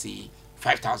get, let's say,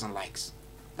 5,000 likes.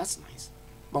 That's nice.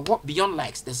 But what beyond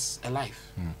likes, there's a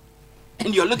life.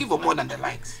 And you're looking for more than the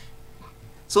likes.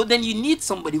 So then you need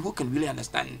somebody who can really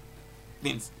understand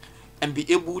things and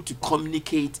be able to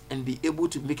communicate and be able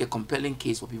to make a compelling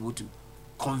case for people to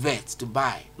convert, to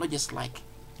buy, not just like.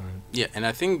 Yeah, and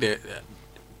I think the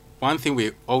one thing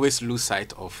we always lose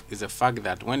sight of is the fact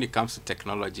that when it comes to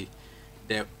technology,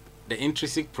 the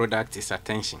intrinsic product is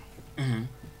attention.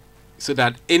 So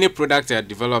that any product you're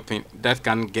developing that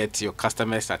can get your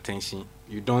customers' attention,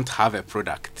 you don't have a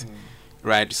product.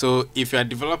 Right? So if you're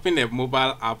developing a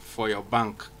mobile app for your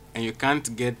bank and you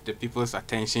can't get the people's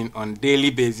attention on daily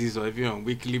basis or even on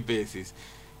weekly basis,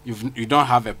 you don't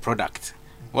have a product.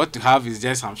 What you have is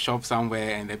just some shop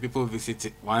somewhere and the people visit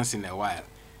it once in a while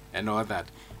and all that.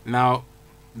 Now,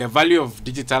 the value of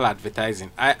digital advertising,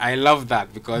 I love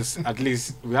that because at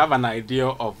least we have an idea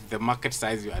of the market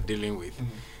size you are dealing with.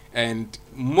 And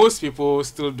most people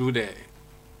still do the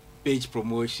page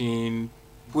promotion,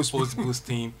 post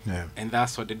boosting, and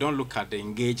that's what they don't look at the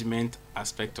engagement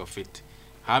aspect of it.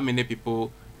 How many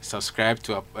people subscribe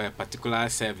to a particular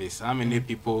service? How many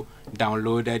people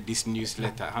downloaded this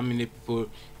newsletter? How many people,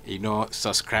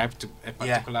 subscribe to a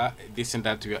particular this and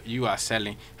that you are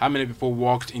selling? How many people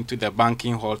walked into the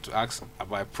banking hall to ask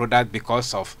about a product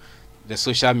because of the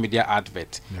social media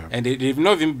advert? And they've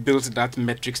not even built that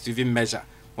metrics to even measure.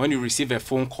 When you receive a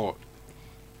phone call,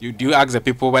 you do ask the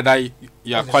people whether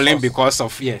you are calling because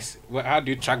of how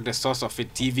do you track the source of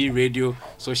it? TV, radio,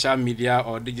 social media,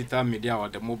 or digital media, or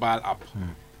the mobile app?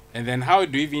 And then how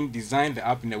do you even design the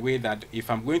app in a way that if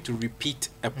I'm going to repeat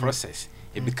a process,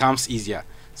 it becomes easier?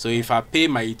 So if I pay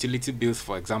my utility bills,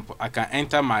 for example, I can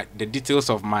enter the details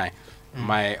of my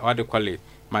what do you call it,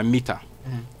 my meter,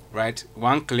 right?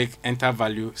 One click, enter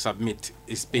value, submit,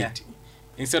 is paid.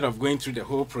 Instead of going through the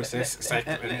whole process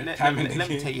cycle. Let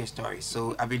me tell you a story.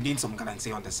 So I've been doing some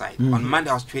currency on the side. On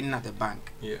Monday I was trading at the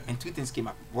bank, and two things came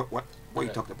up. What you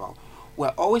talked about? We're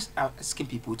always asking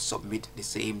people to submit the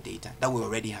same data that we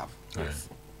already have.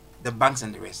 The banks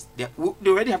and the rest, they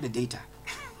already have the data.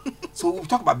 So we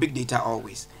talk about big data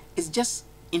always. It's just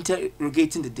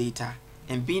interrogating the data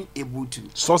and being able to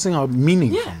sourcing out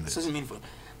meaning from this. Sourcing meaningful.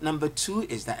 Number two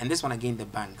is that, and this one again, the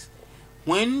banks,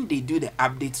 when they do the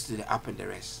updates to the app and the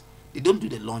rest, they don't do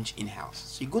the launch in-house.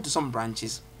 So you go to some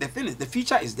branches, the thing is, the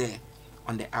feature is there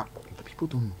on the app. The people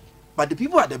don't know. But the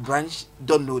people at the branch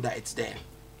don't know that it's there.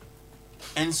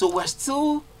 And so we're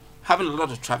still having a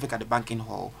lot of traffic at the banking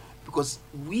hall because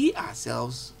we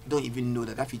ourselves don't even know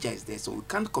that that feature is there. So we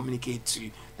can't communicate to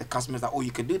the customers that, oh,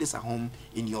 you can do this at home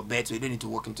in your bed, so you don't need to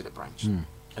walk into the branch.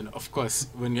 And of course,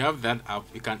 when you have that app,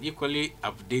 you can equally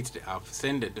update the app,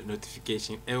 send the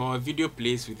notification, and a video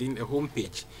plays within a home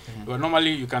page. But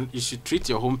normally, you should treat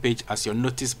your home page as your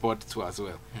notice board too as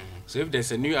well. So if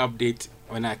there's a new update,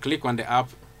 when I click on the app,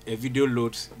 a video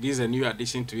loads. This is a new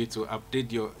addition to it to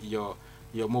update your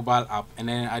mobile app, and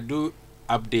then I do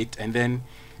update, and then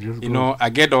I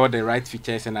get all the right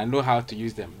features and I know how to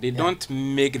use them. They don't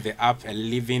make the app a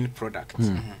living product.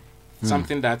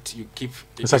 Something that you keep.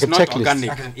 It's like a not checklist.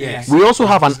 Organic. Yes. We also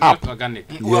have an It's app. not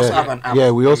organic. We also have an app. Yeah,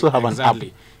 we also have Exactly.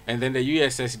 an app. And then the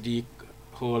USSD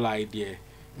whole idea.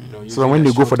 So when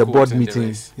they go for the board shortcodes and the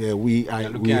meetings, rest. we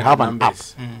looking at have the an app.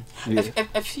 numbers.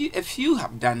 A few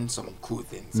have done some cool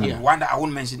things. I mean, one that I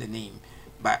won't mention the name,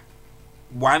 but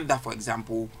one that, for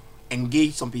example,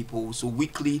 engaged some people. So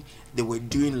weekly they were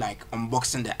doing like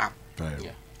unboxing the app.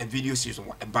 A video series on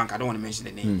a bank. I don't want to mention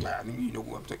the name, but I think you know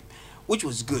who I'm talking. Which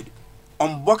was good.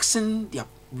 Unboxing their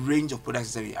range of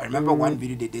products. I remember one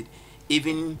video they did.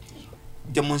 even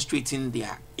demonstrating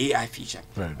their AI feature.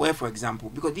 Right. Where, for example,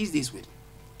 because these days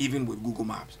even with Google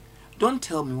Maps, don't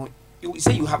tell me what you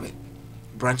say you have a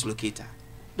branch locator.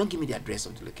 Don't give me the address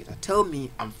of the locator. Tell me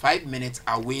I'm 5 minutes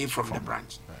away from the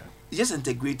branch. Right. It's just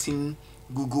integrating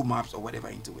Google Maps or whatever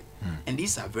into it. And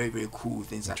these are very, very cool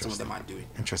things that some of them are doing.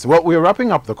 Interesting. Well, we're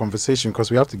wrapping up the conversation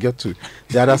because we have to get to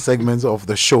the other segments of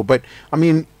the show. But I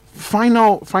mean,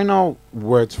 final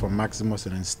words from Maximus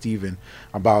and then Stephen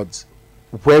about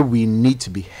where we need to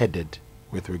be headed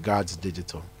with regards to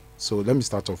digital. So let me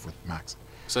start off with Max.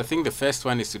 So I think the first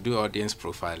one is to do audience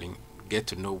profiling, get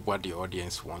to know what the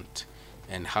audience want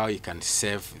and how you can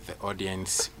serve the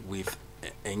audience with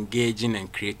engaging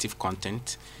and creative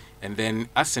content. And then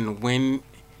as and when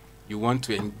you want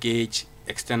to engage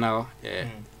external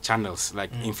channels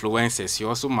like influencers, you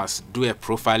also must do a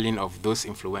profiling of those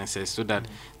influencers so that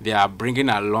they are bringing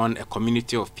along a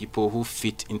community of people who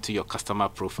fit into your customer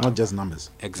profile. Not just numbers.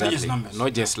 Exactly.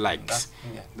 Not just likes.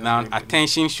 That's Now, very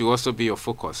attention should also be your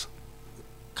focus.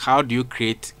 How do you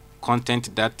create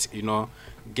content that,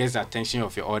 gets the attention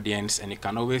of your audience, and you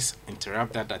can always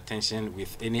interrupt that attention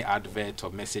with any advert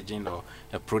or messaging or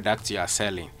a product you are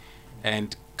selling.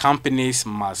 And companies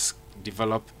must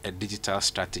develop a digital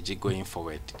strategy going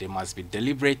forward. They must be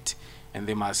deliberate, and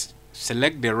they must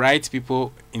select the right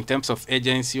people in terms of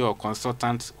agency or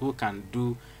consultants who can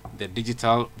do the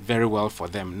digital very well for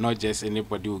them, not just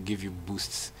anybody who give you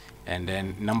boosts and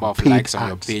then number of Paid likes on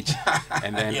your ads. page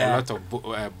and then Yeah. a lot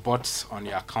of bots on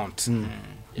your account.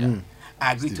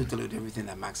 I agree totally with everything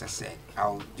that Max has said.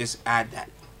 I'll just add that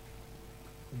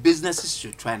businesses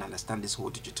should try and understand this whole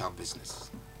digital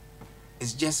business.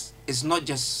 It's not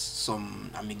just some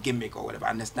gimmick or whatever.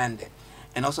 Understand it,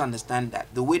 and also understand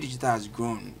that the way digital has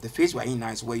grown, the phase we're in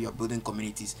now is where you're building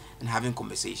communities and having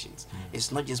conversations.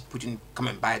 It's not just come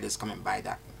and buy this, come and buy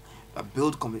that. But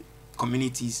build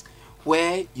communities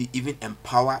where you even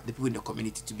empower the people in the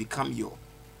community to become your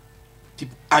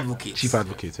advocates. Chief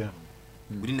advocate, yeah.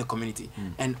 Within the community,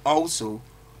 and also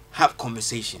have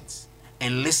conversations,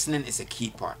 and listening is a key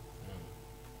part.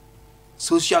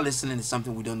 Social listening is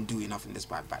something we don't do enough in this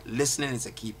part, but listening is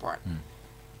a key part.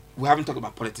 We haven't talked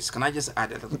about politics. Can I just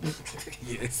add a little bit?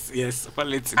 Yes,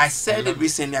 politics. I said it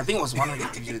recently, I think it was one of the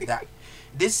things that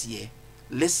this year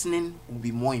listening will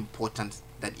be more important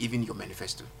than even your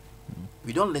manifesto. If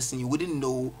you don't listen, you wouldn't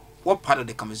know what part of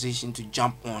the conversation to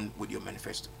jump on with your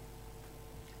manifesto.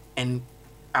 And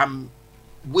I'm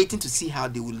waiting to see how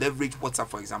they will leverage WhatsApp,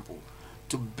 for example,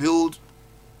 to build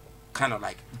kind of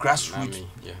like grassroots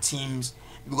teams,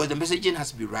 because the messaging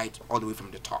has to be right all the way from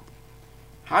the top.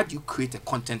 How do you create a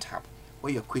content hub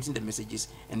where you're creating the messages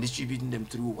and distributing them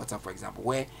through WhatsApp, for example,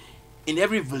 where in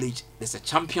every village there's a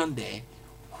champion there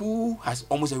who has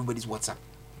almost everybody's WhatsApp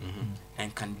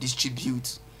and can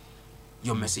distribute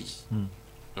your message.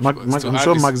 I'm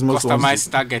sure Maximus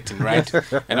customized targeting, right?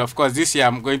 And of course, this year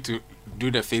I'm going to do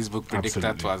the Facebook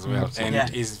predictor too as well. Absolutely.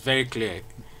 And it's very clear.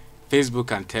 Facebook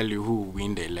can tell you who will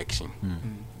win the election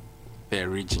per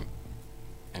region.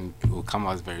 And it will come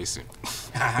out very soon.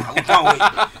 We can't wait.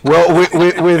 Well,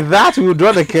 with that, we'll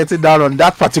draw the curtain down on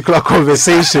that particular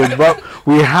conversation. But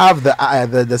we have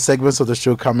the segments of the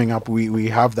show coming up. We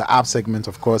have the app segment,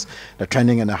 of course, the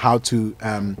trending and the how to,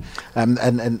 and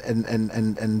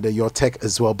your tech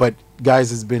as well. But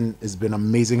guys, it's been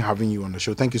amazing having you on the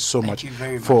show. Thank you so much you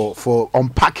very for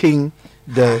unpacking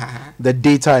the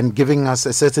data and giving us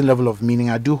a certain level of meaning.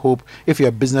 I do hope if you're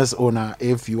a business owner,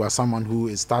 if you are someone who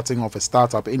is starting off a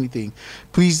startup, anything,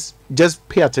 please just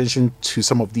pay attention to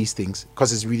some of these things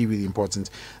because it's really, really important.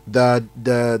 The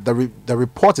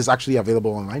report is actually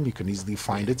available online. You can easily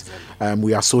find it.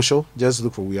 We Are Social. Just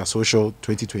look for We Are Social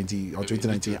 2020 or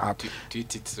 2019 app.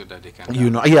 Tweet it so that they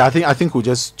can. I think we'll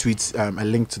just tweet a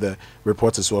link to the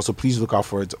report as well. So please look out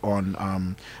for it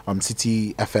on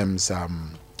City FM's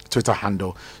Twitter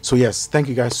handle. So yes, thank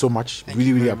you guys so much.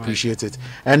 Really appreciate it.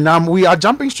 And we are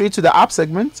jumping straight to the app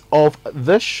segment of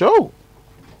the show.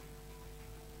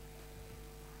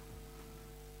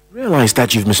 Realize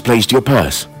that you've misplaced your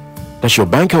purse. Does your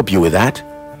bank help you with that?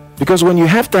 Because when you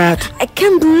have that I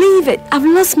can't believe it. I've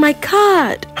lost my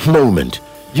card. moment,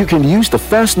 you can use the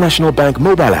First National Bank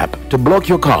mobile app to block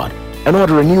your card and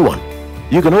order a new one.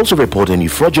 You can also report any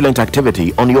fraudulent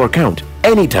activity on your account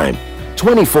anytime,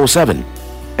 24/7.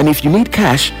 And if you need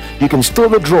cash, you can still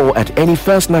withdraw at any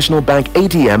First National Bank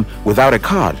ATM without a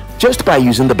card, just by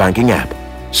using the banking app.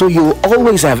 So you'll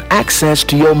always have access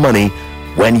to your money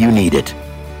when you need it.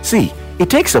 See, it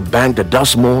takes a bank that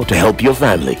does more to help your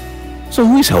family. So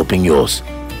who is helping yours?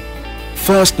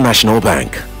 First National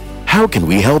Bank. How can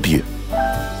we help you?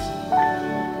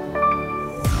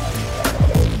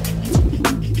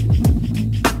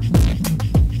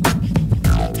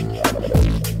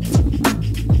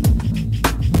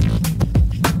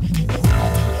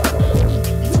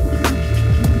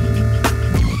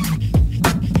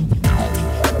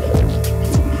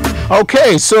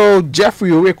 Okay, so Jeffrey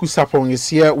Oreku Sapong is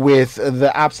here with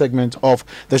the app segment of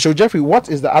the show. Jeffrey, what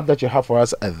is the app that you have for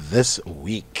us this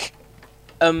week?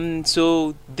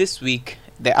 So this week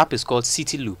the app is called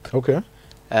City Loop. Okay.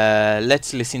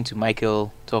 Let's listen to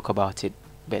Michael talk about it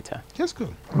better. Yes,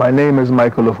 good. My name is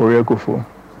Michael Oforiakufu.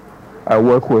 I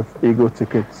work with Eagle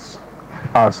Tickets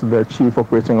as the Chief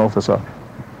Operating Officer.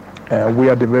 We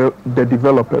are the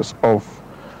developers of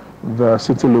the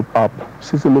City Loop app.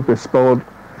 City Loop is spelled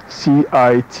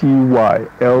CITYLOOP.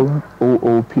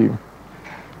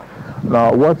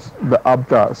 Now, what the app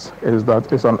does is that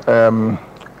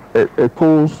it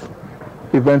pulls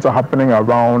events are happening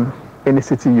around any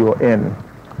city you're in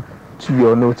to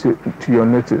your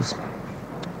notice.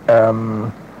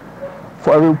 For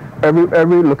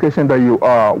every location that you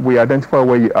are, we identify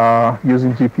where you are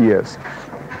using GPS.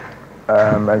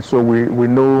 And so we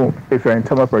know if you're in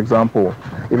Tema, for example,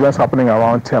 events happening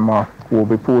around Tema will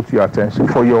be pulled to your attention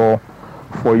for your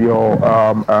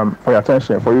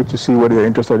attention, for you to see whether you're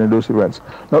interested in those events.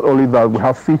 Not only that, we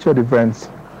have featured events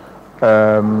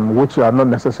which are not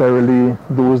necessarily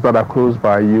those that are close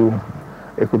by you.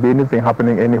 It could be anything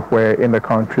happening anywhere in the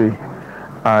country,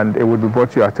 and it would be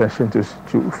brought to your attention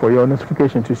for your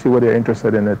notification to see whether you're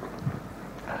interested in it.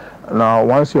 Now,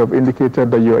 once you have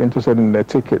indicated that you're interested in a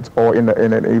ticket or in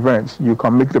an event, you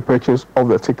can make the purchase of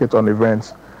the ticket on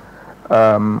events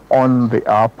on the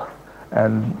app,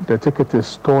 and the ticket is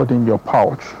stored in your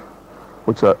pouch,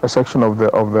 which is a section of the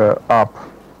app,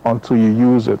 until you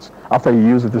use it. After you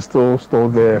use it, it's still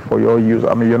stored there for your use.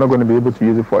 I mean, you're not going to be able to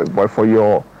use it for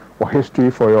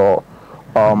history, for your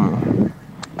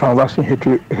transaction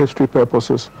history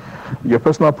purposes. Your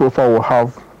personal profile will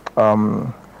have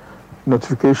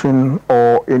notification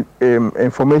or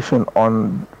information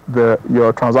on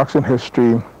your transaction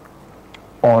history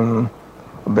on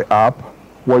the app,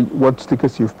 what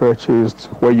tickets you've purchased,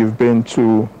 where you've been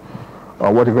to,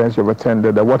 what events you've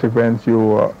attended, and what events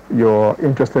you're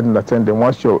interested in attending.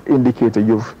 Once you're indicated,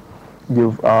 you've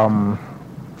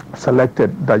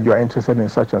selected that you are interested in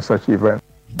such and such event.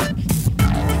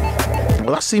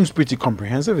 Well, that seems pretty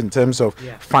comprehensive in terms of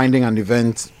finding an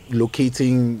event,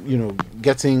 locating,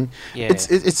 getting. Yeah.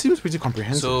 It seems pretty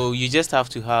comprehensive. So you just have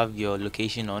to have your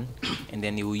location on, and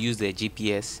then it will use the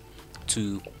GPS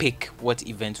to pick what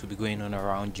events will be going on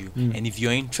around you. And if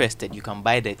you're interested, you can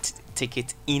buy the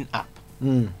ticket in app.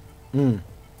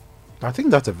 I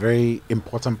think that's a very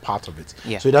important part of it.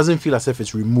 Yeah. So it doesn't feel as if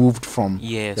it's removed from.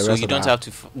 Yeah. the So rest you of the don't app.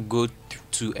 have to go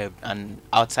to an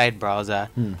outside browser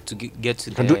to get to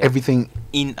You can do everything.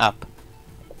 in app,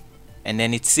 and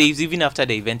then it saves. Even after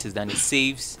the event is done, it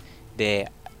saves the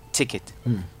ticket.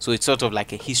 So it's sort of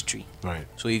like a history. Right.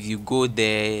 So if you go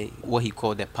there, what he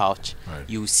called the pouch, Right.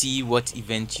 you see what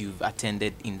event you've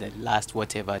attended in the last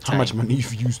whatever time. How much money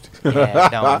you've used. Yeah,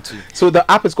 that one too. So the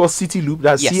app is called City Loop.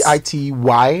 That's Yes.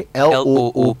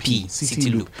 CITYLOOP.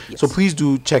 City Loop. Yes. So please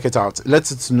do check it out.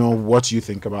 Let us know what you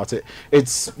think about it.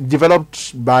 It's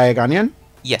developed by a Ghanaian.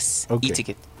 Yes. Okay.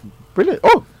 E-ticket. Brilliant.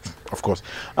 Oh, of course.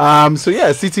 So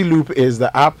yeah, City Loop is the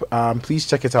app. Please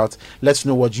check it out. Let's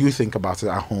know what you think about it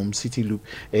at home. City Loop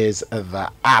is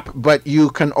the app. But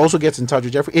you can also get in touch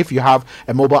with Jeffrey if you have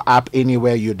a mobile app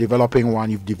anywhere. You're developing one.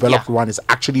 You've developed one. It's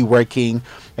actually working,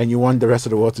 and you want the rest of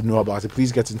the world to know about it.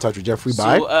 Please get in touch with Jeffrey.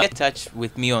 So get in touch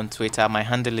with me on Twitter. My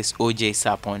handle is OJ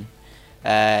Sapon.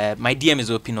 My DM is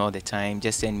open all the time.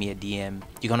 Just send me a DM.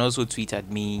 You can also tweet at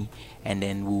me, and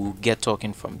then we'll get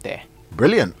talking from there.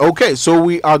 Brilliant. Okay, so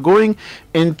we are going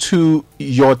into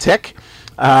your tech,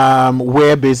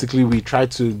 where basically we try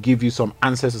to give you some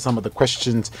answers to some of the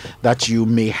questions that you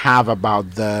may have about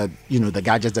the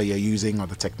gadgets that you're using or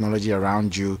the technology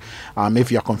around you.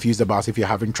 If you're confused about, if you're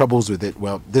having troubles with it,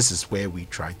 well, this is where we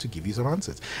try to give you some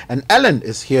answers. And Ellen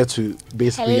is here to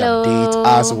basically update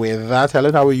us with that.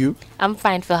 Helen, how are you? I'm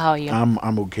fine. Phil, how are you?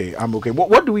 I'm okay.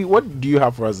 What do you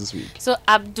have for us this week? So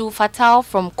Abdul Fatal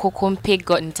from Kokompe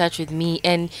got in touch with me,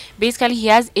 and basically he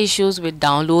has issues with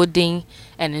downloading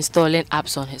and installing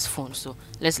apps on his phone. So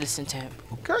let's listen to him.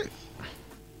 Okay.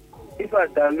 If I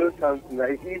download something,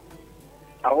 like if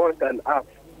I want an app,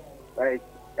 right,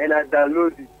 and I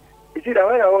download it, you see that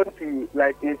when I want to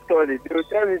install it, they will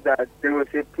tell me that there was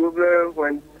a problem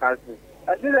when passing.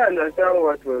 I didn't understand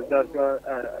what was that, so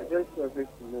I just wanted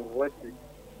to know what is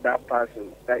that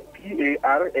person, like PARSE.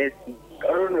 I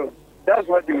don't know. That's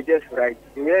what they would just write.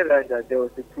 They realized that there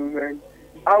was a problem.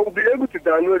 I will be able to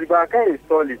download it, but I can't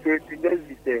install it, so it will just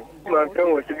be there. My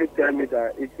friend was even telling me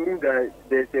that it means that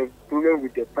there's a problem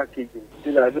with the packaging,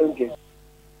 so I don't get it.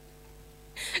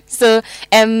 So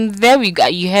There we go.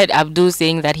 You heard Abdul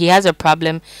saying that he has a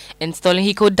problem installing.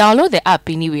 He could download the app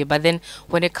anyway, but then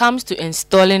when it comes to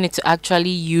installing it to actually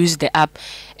use the app,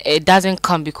 it doesn't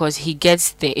come because he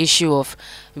gets the issue of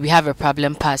we have a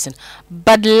problem passing.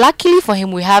 But luckily for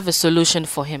him, we have a solution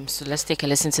for him. So let's take a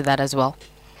listen to that as well.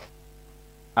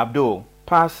 Abdul,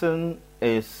 parsing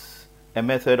is a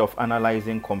method of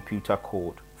analyzing computer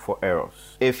code for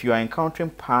errors. If you are encountering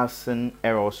parsing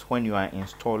errors when you are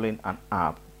installing an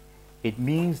app, it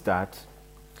means that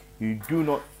you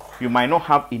might not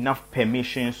have enough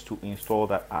permissions to install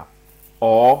that app,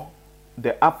 or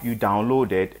the app you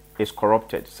downloaded is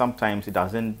corrupted. Sometimes it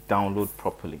doesn't download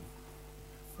properly.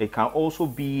 It can also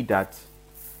be that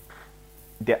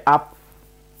the app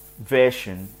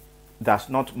version does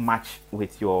not match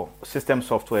with your system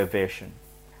software version.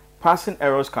 Parsing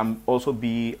errors can also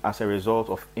be as a result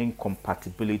of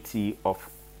incompatibility of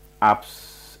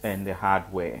apps and the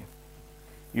hardware.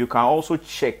 You can also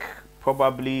check,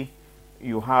 probably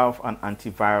you have an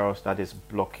antivirus that is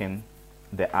blocking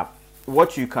the app.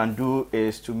 What you can do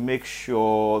is to make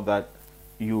sure that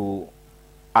you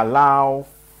allow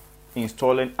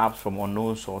installing apps from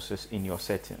unknown sources in your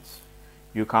settings.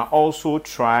 You can also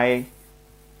try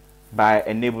by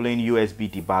enabling USB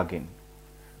debugging.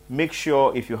 Make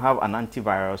sure if you have an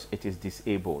antivirus, it is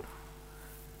disabled.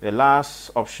 The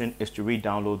last option is to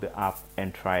re-download the app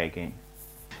and try again.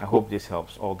 I hope this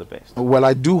helps. All the best. Well,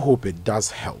 I do hope it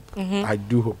does help. I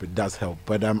do hope it does help.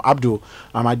 But Abdul,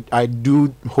 I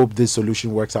do hope this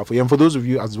solution works out for you. And for those of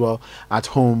you as well at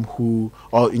home who,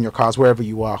 or in your cars, wherever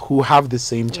you are, who have the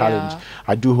same challenge,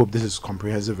 I do hope this is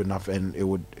comprehensive enough and it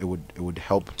would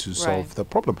help to solve the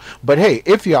problem. But hey,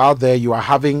 if you're out there, you are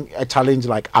having a challenge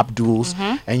like Abdul's,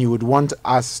 and you would want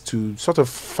us to sort of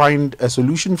find a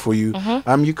solution for you,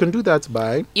 you can do that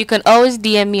by... You can always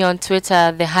DM me on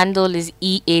Twitter. The handle is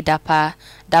EADAPA.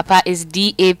 DAPA is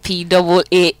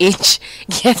DAPAAH.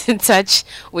 Get in touch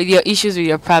with your issues, with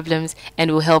your problems,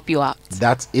 and we'll help you out.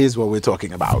 That is what we're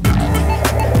talking about.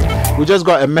 We just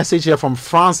got a message here from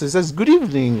France. It says, "Good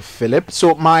evening, Philip.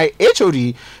 So my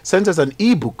HOD sent us an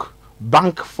ebook,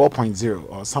 Bank 4.0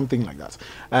 or something like that.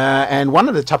 And one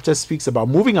of the chapters speaks about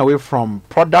moving away from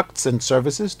products and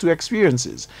services to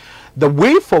experiences. The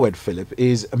way forward, Philip,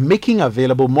 is making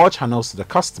available more channels to the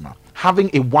customer, having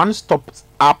a one-stop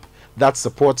app that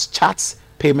supports chats,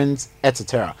 payments,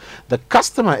 etc. The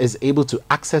customer is able to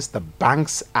access the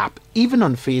bank's app even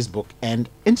on Facebook and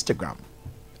Instagram,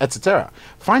 etc.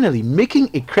 Finally, making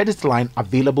a credit line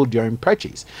available during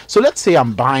purchase. So let's say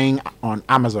I'm buying on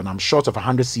Amazon, I'm short of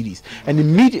 100 CDs, and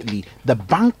immediately the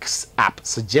bank's app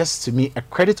suggests to me a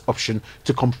credit option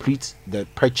to complete the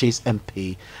purchase and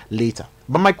pay later."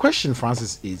 But my question,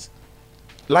 Francis, is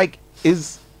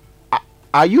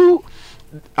are you,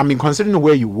 I mean, considering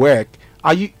where you work,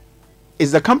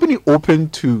 is the company open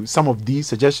to some of these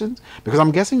suggestions? Because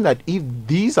I'm guessing that if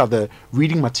these are the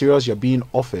reading materials you're being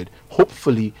offered,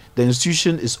 hopefully the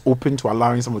institution is open to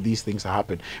allowing some of these things to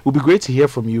happen. It would be great to hear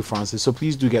from you, Francis, so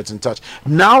please do get in touch.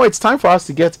 Now it's time for us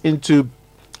to get into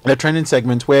the trending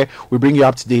segment where we bring you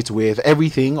up to date with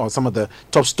everything or some of the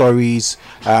top stories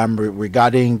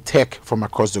regarding tech from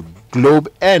across the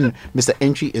globe. And Mr.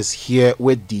 Entry is here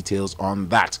with details on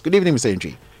that. Good evening, Mr.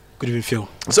 Entry. Good evening, Phil.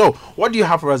 So, what do you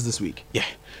have for us this week? Yeah,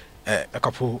 a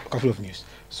couple of news.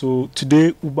 So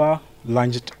today, Uber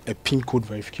launched a PIN code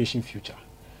verification feature,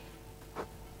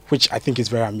 which I think is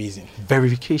very amazing.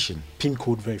 Verification? PIN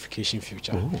code verification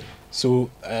feature. Oh.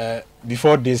 So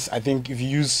before this, I think if you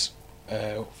use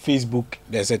Facebook,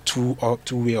 there's a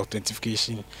two-way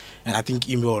authentication, and I think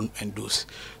email and those.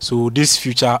 So this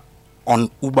feature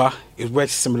on Uber, it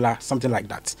works similar, something like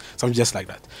that, something just like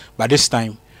that. But this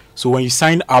time, so when you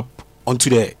sign up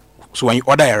so when you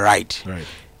order a ride,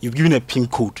 you're given a PIN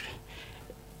code.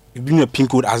 You're given a PIN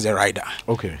code as the rider.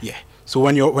 Okay. Yeah. So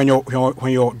when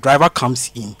your driver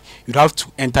comes in, you'd have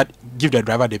to give the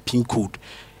driver the PIN code,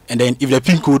 and then if the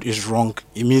PIN code is wrong,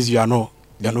 it means you're not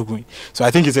going. So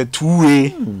I think it's a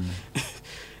two-way.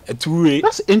 A two-way.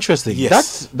 That's interesting.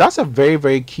 Yes. That's a very,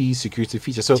 very key security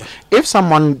feature. So if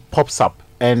someone pops up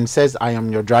and says, "I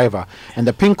am your driver," and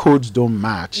the PIN codes don't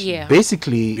match,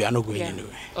 basically we are not going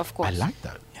anywhere. Of course. I like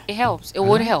that. It helps. It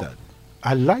would help.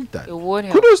 I like that. It would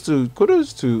help.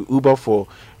 Kudos to Uber for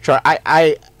try.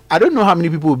 I don't know how many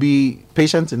people will be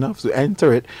patient enough to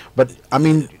enter it, but I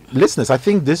mean, listeners, I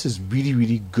think this is really,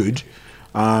 really good.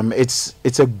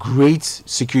 It's a great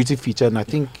security feature, and I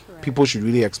think people should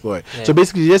really explore it. So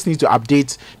basically, they just need to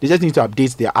update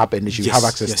their app, and they should have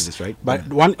access to this, right? But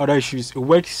one other issue is it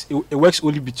works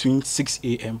only between 6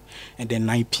 a.m. and then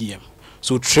 9 p.m.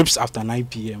 So trips after 9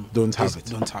 p.m. don't have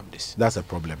this. That's a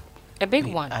problem. A big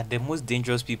one. Are the most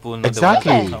dangerous people not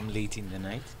Exactly. the ones who come late in the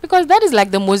night? Because that is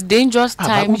like the most dangerous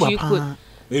times you could.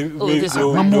 Maybe this you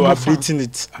one. are updating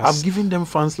it. I'm giving them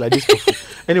funds like this for free.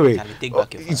 Anyway, Charlie, take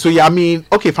back your so yeah, I mean,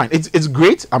 okay, fine. It's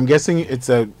great. I'm guessing it's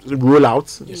a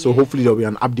rollout. So hopefully there'll be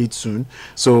an update soon.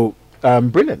 So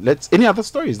brilliant. Any other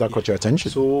stories that caught your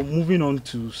attention? So moving on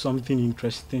to something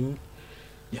interesting.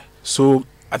 Yeah. So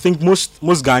I think most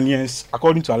Ghanaians,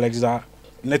 according to Alexa,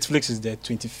 Netflix is the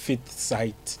 25th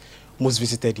site most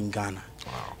visited in Ghana.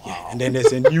 Wow. Yeah. And then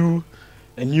there's a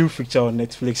new feature on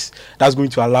Netflix that's going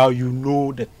to allow you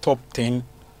know the top 10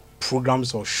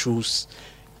 programs or shows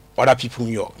other people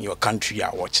in your country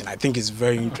are watching. I think it's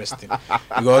very interesting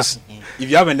because if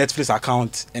you have a Netflix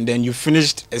account and then you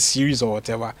finished a series or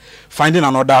whatever, finding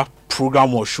another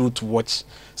program or show to watch,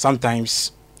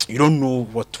 sometimes you don't know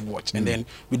what to watch. And then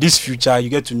with this feature, you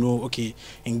get to know, okay,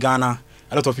 in Ghana,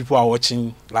 a lot of people are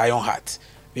watching Lionheart.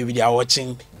 Maybe they are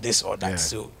watching this or that. Yeah.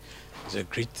 So it's a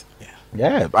great,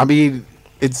 Yeah, I mean,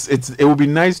 it would be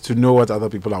nice to know what other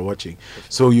people are watching,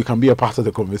 so you can be a part of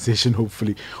the conversation.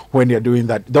 Hopefully, when they're doing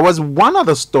that. There was one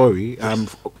other story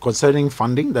concerning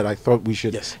funding that I thought we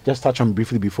should just touch on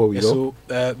briefly before we go. So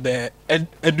the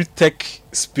edutech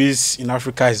space in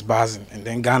Africa is buzzing, and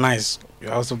then Ghana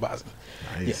you're also buzzing.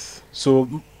 Nice. Yeah. So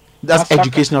that's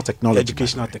educational technology.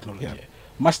 Educational technology. Yeah.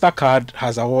 Mastercard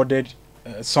has awarded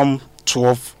some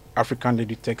 12 African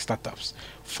edutech startups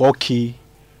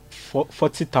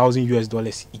 40,000 US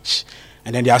dollars each,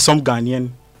 and then there are some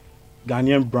Ghanaian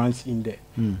brands in there.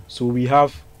 So we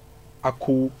have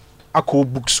Ako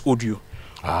Books Audio.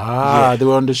 They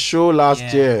were on the show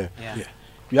last year. Yeah.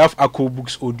 We have Ako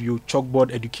Books Audio,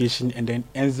 Chalkboard Education, and then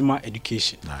Enzima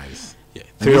Education. Nice. Yeah,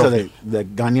 Three of the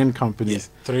Ghanaian companies.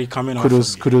 Three coming out.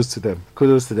 Kudos to them.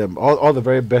 Kudos to them. All the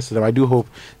very best to them. I do hope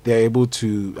they're able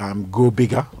to go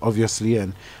bigger, obviously,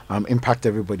 and impact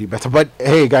everybody better. But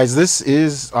hey, guys, this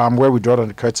is where we draw down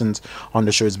the curtains on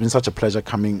the show. It's been such a pleasure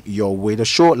coming your way. The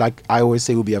show, like I always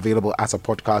say, will be available as a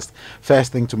podcast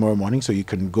first thing tomorrow morning, so you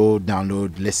can go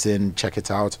download, listen, check it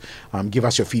out. Give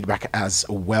us your feedback as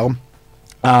well.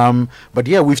 But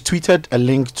yeah, we've tweeted a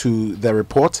link to the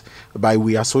report by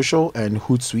We Are Social and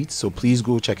Hootsuite, so please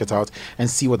go check it out and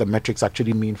see what the metrics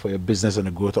actually mean for your business and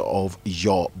the growth of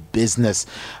your business.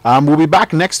 We'll be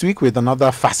back next week with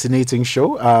another fascinating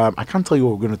show. I can't tell you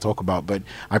what we're going to talk about, but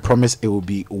I promise it will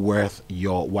be worth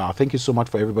your while. Thank you so much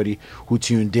for everybody who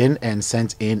tuned in and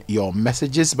sent in your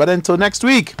messages. But until next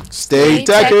week, stay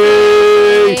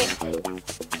techy.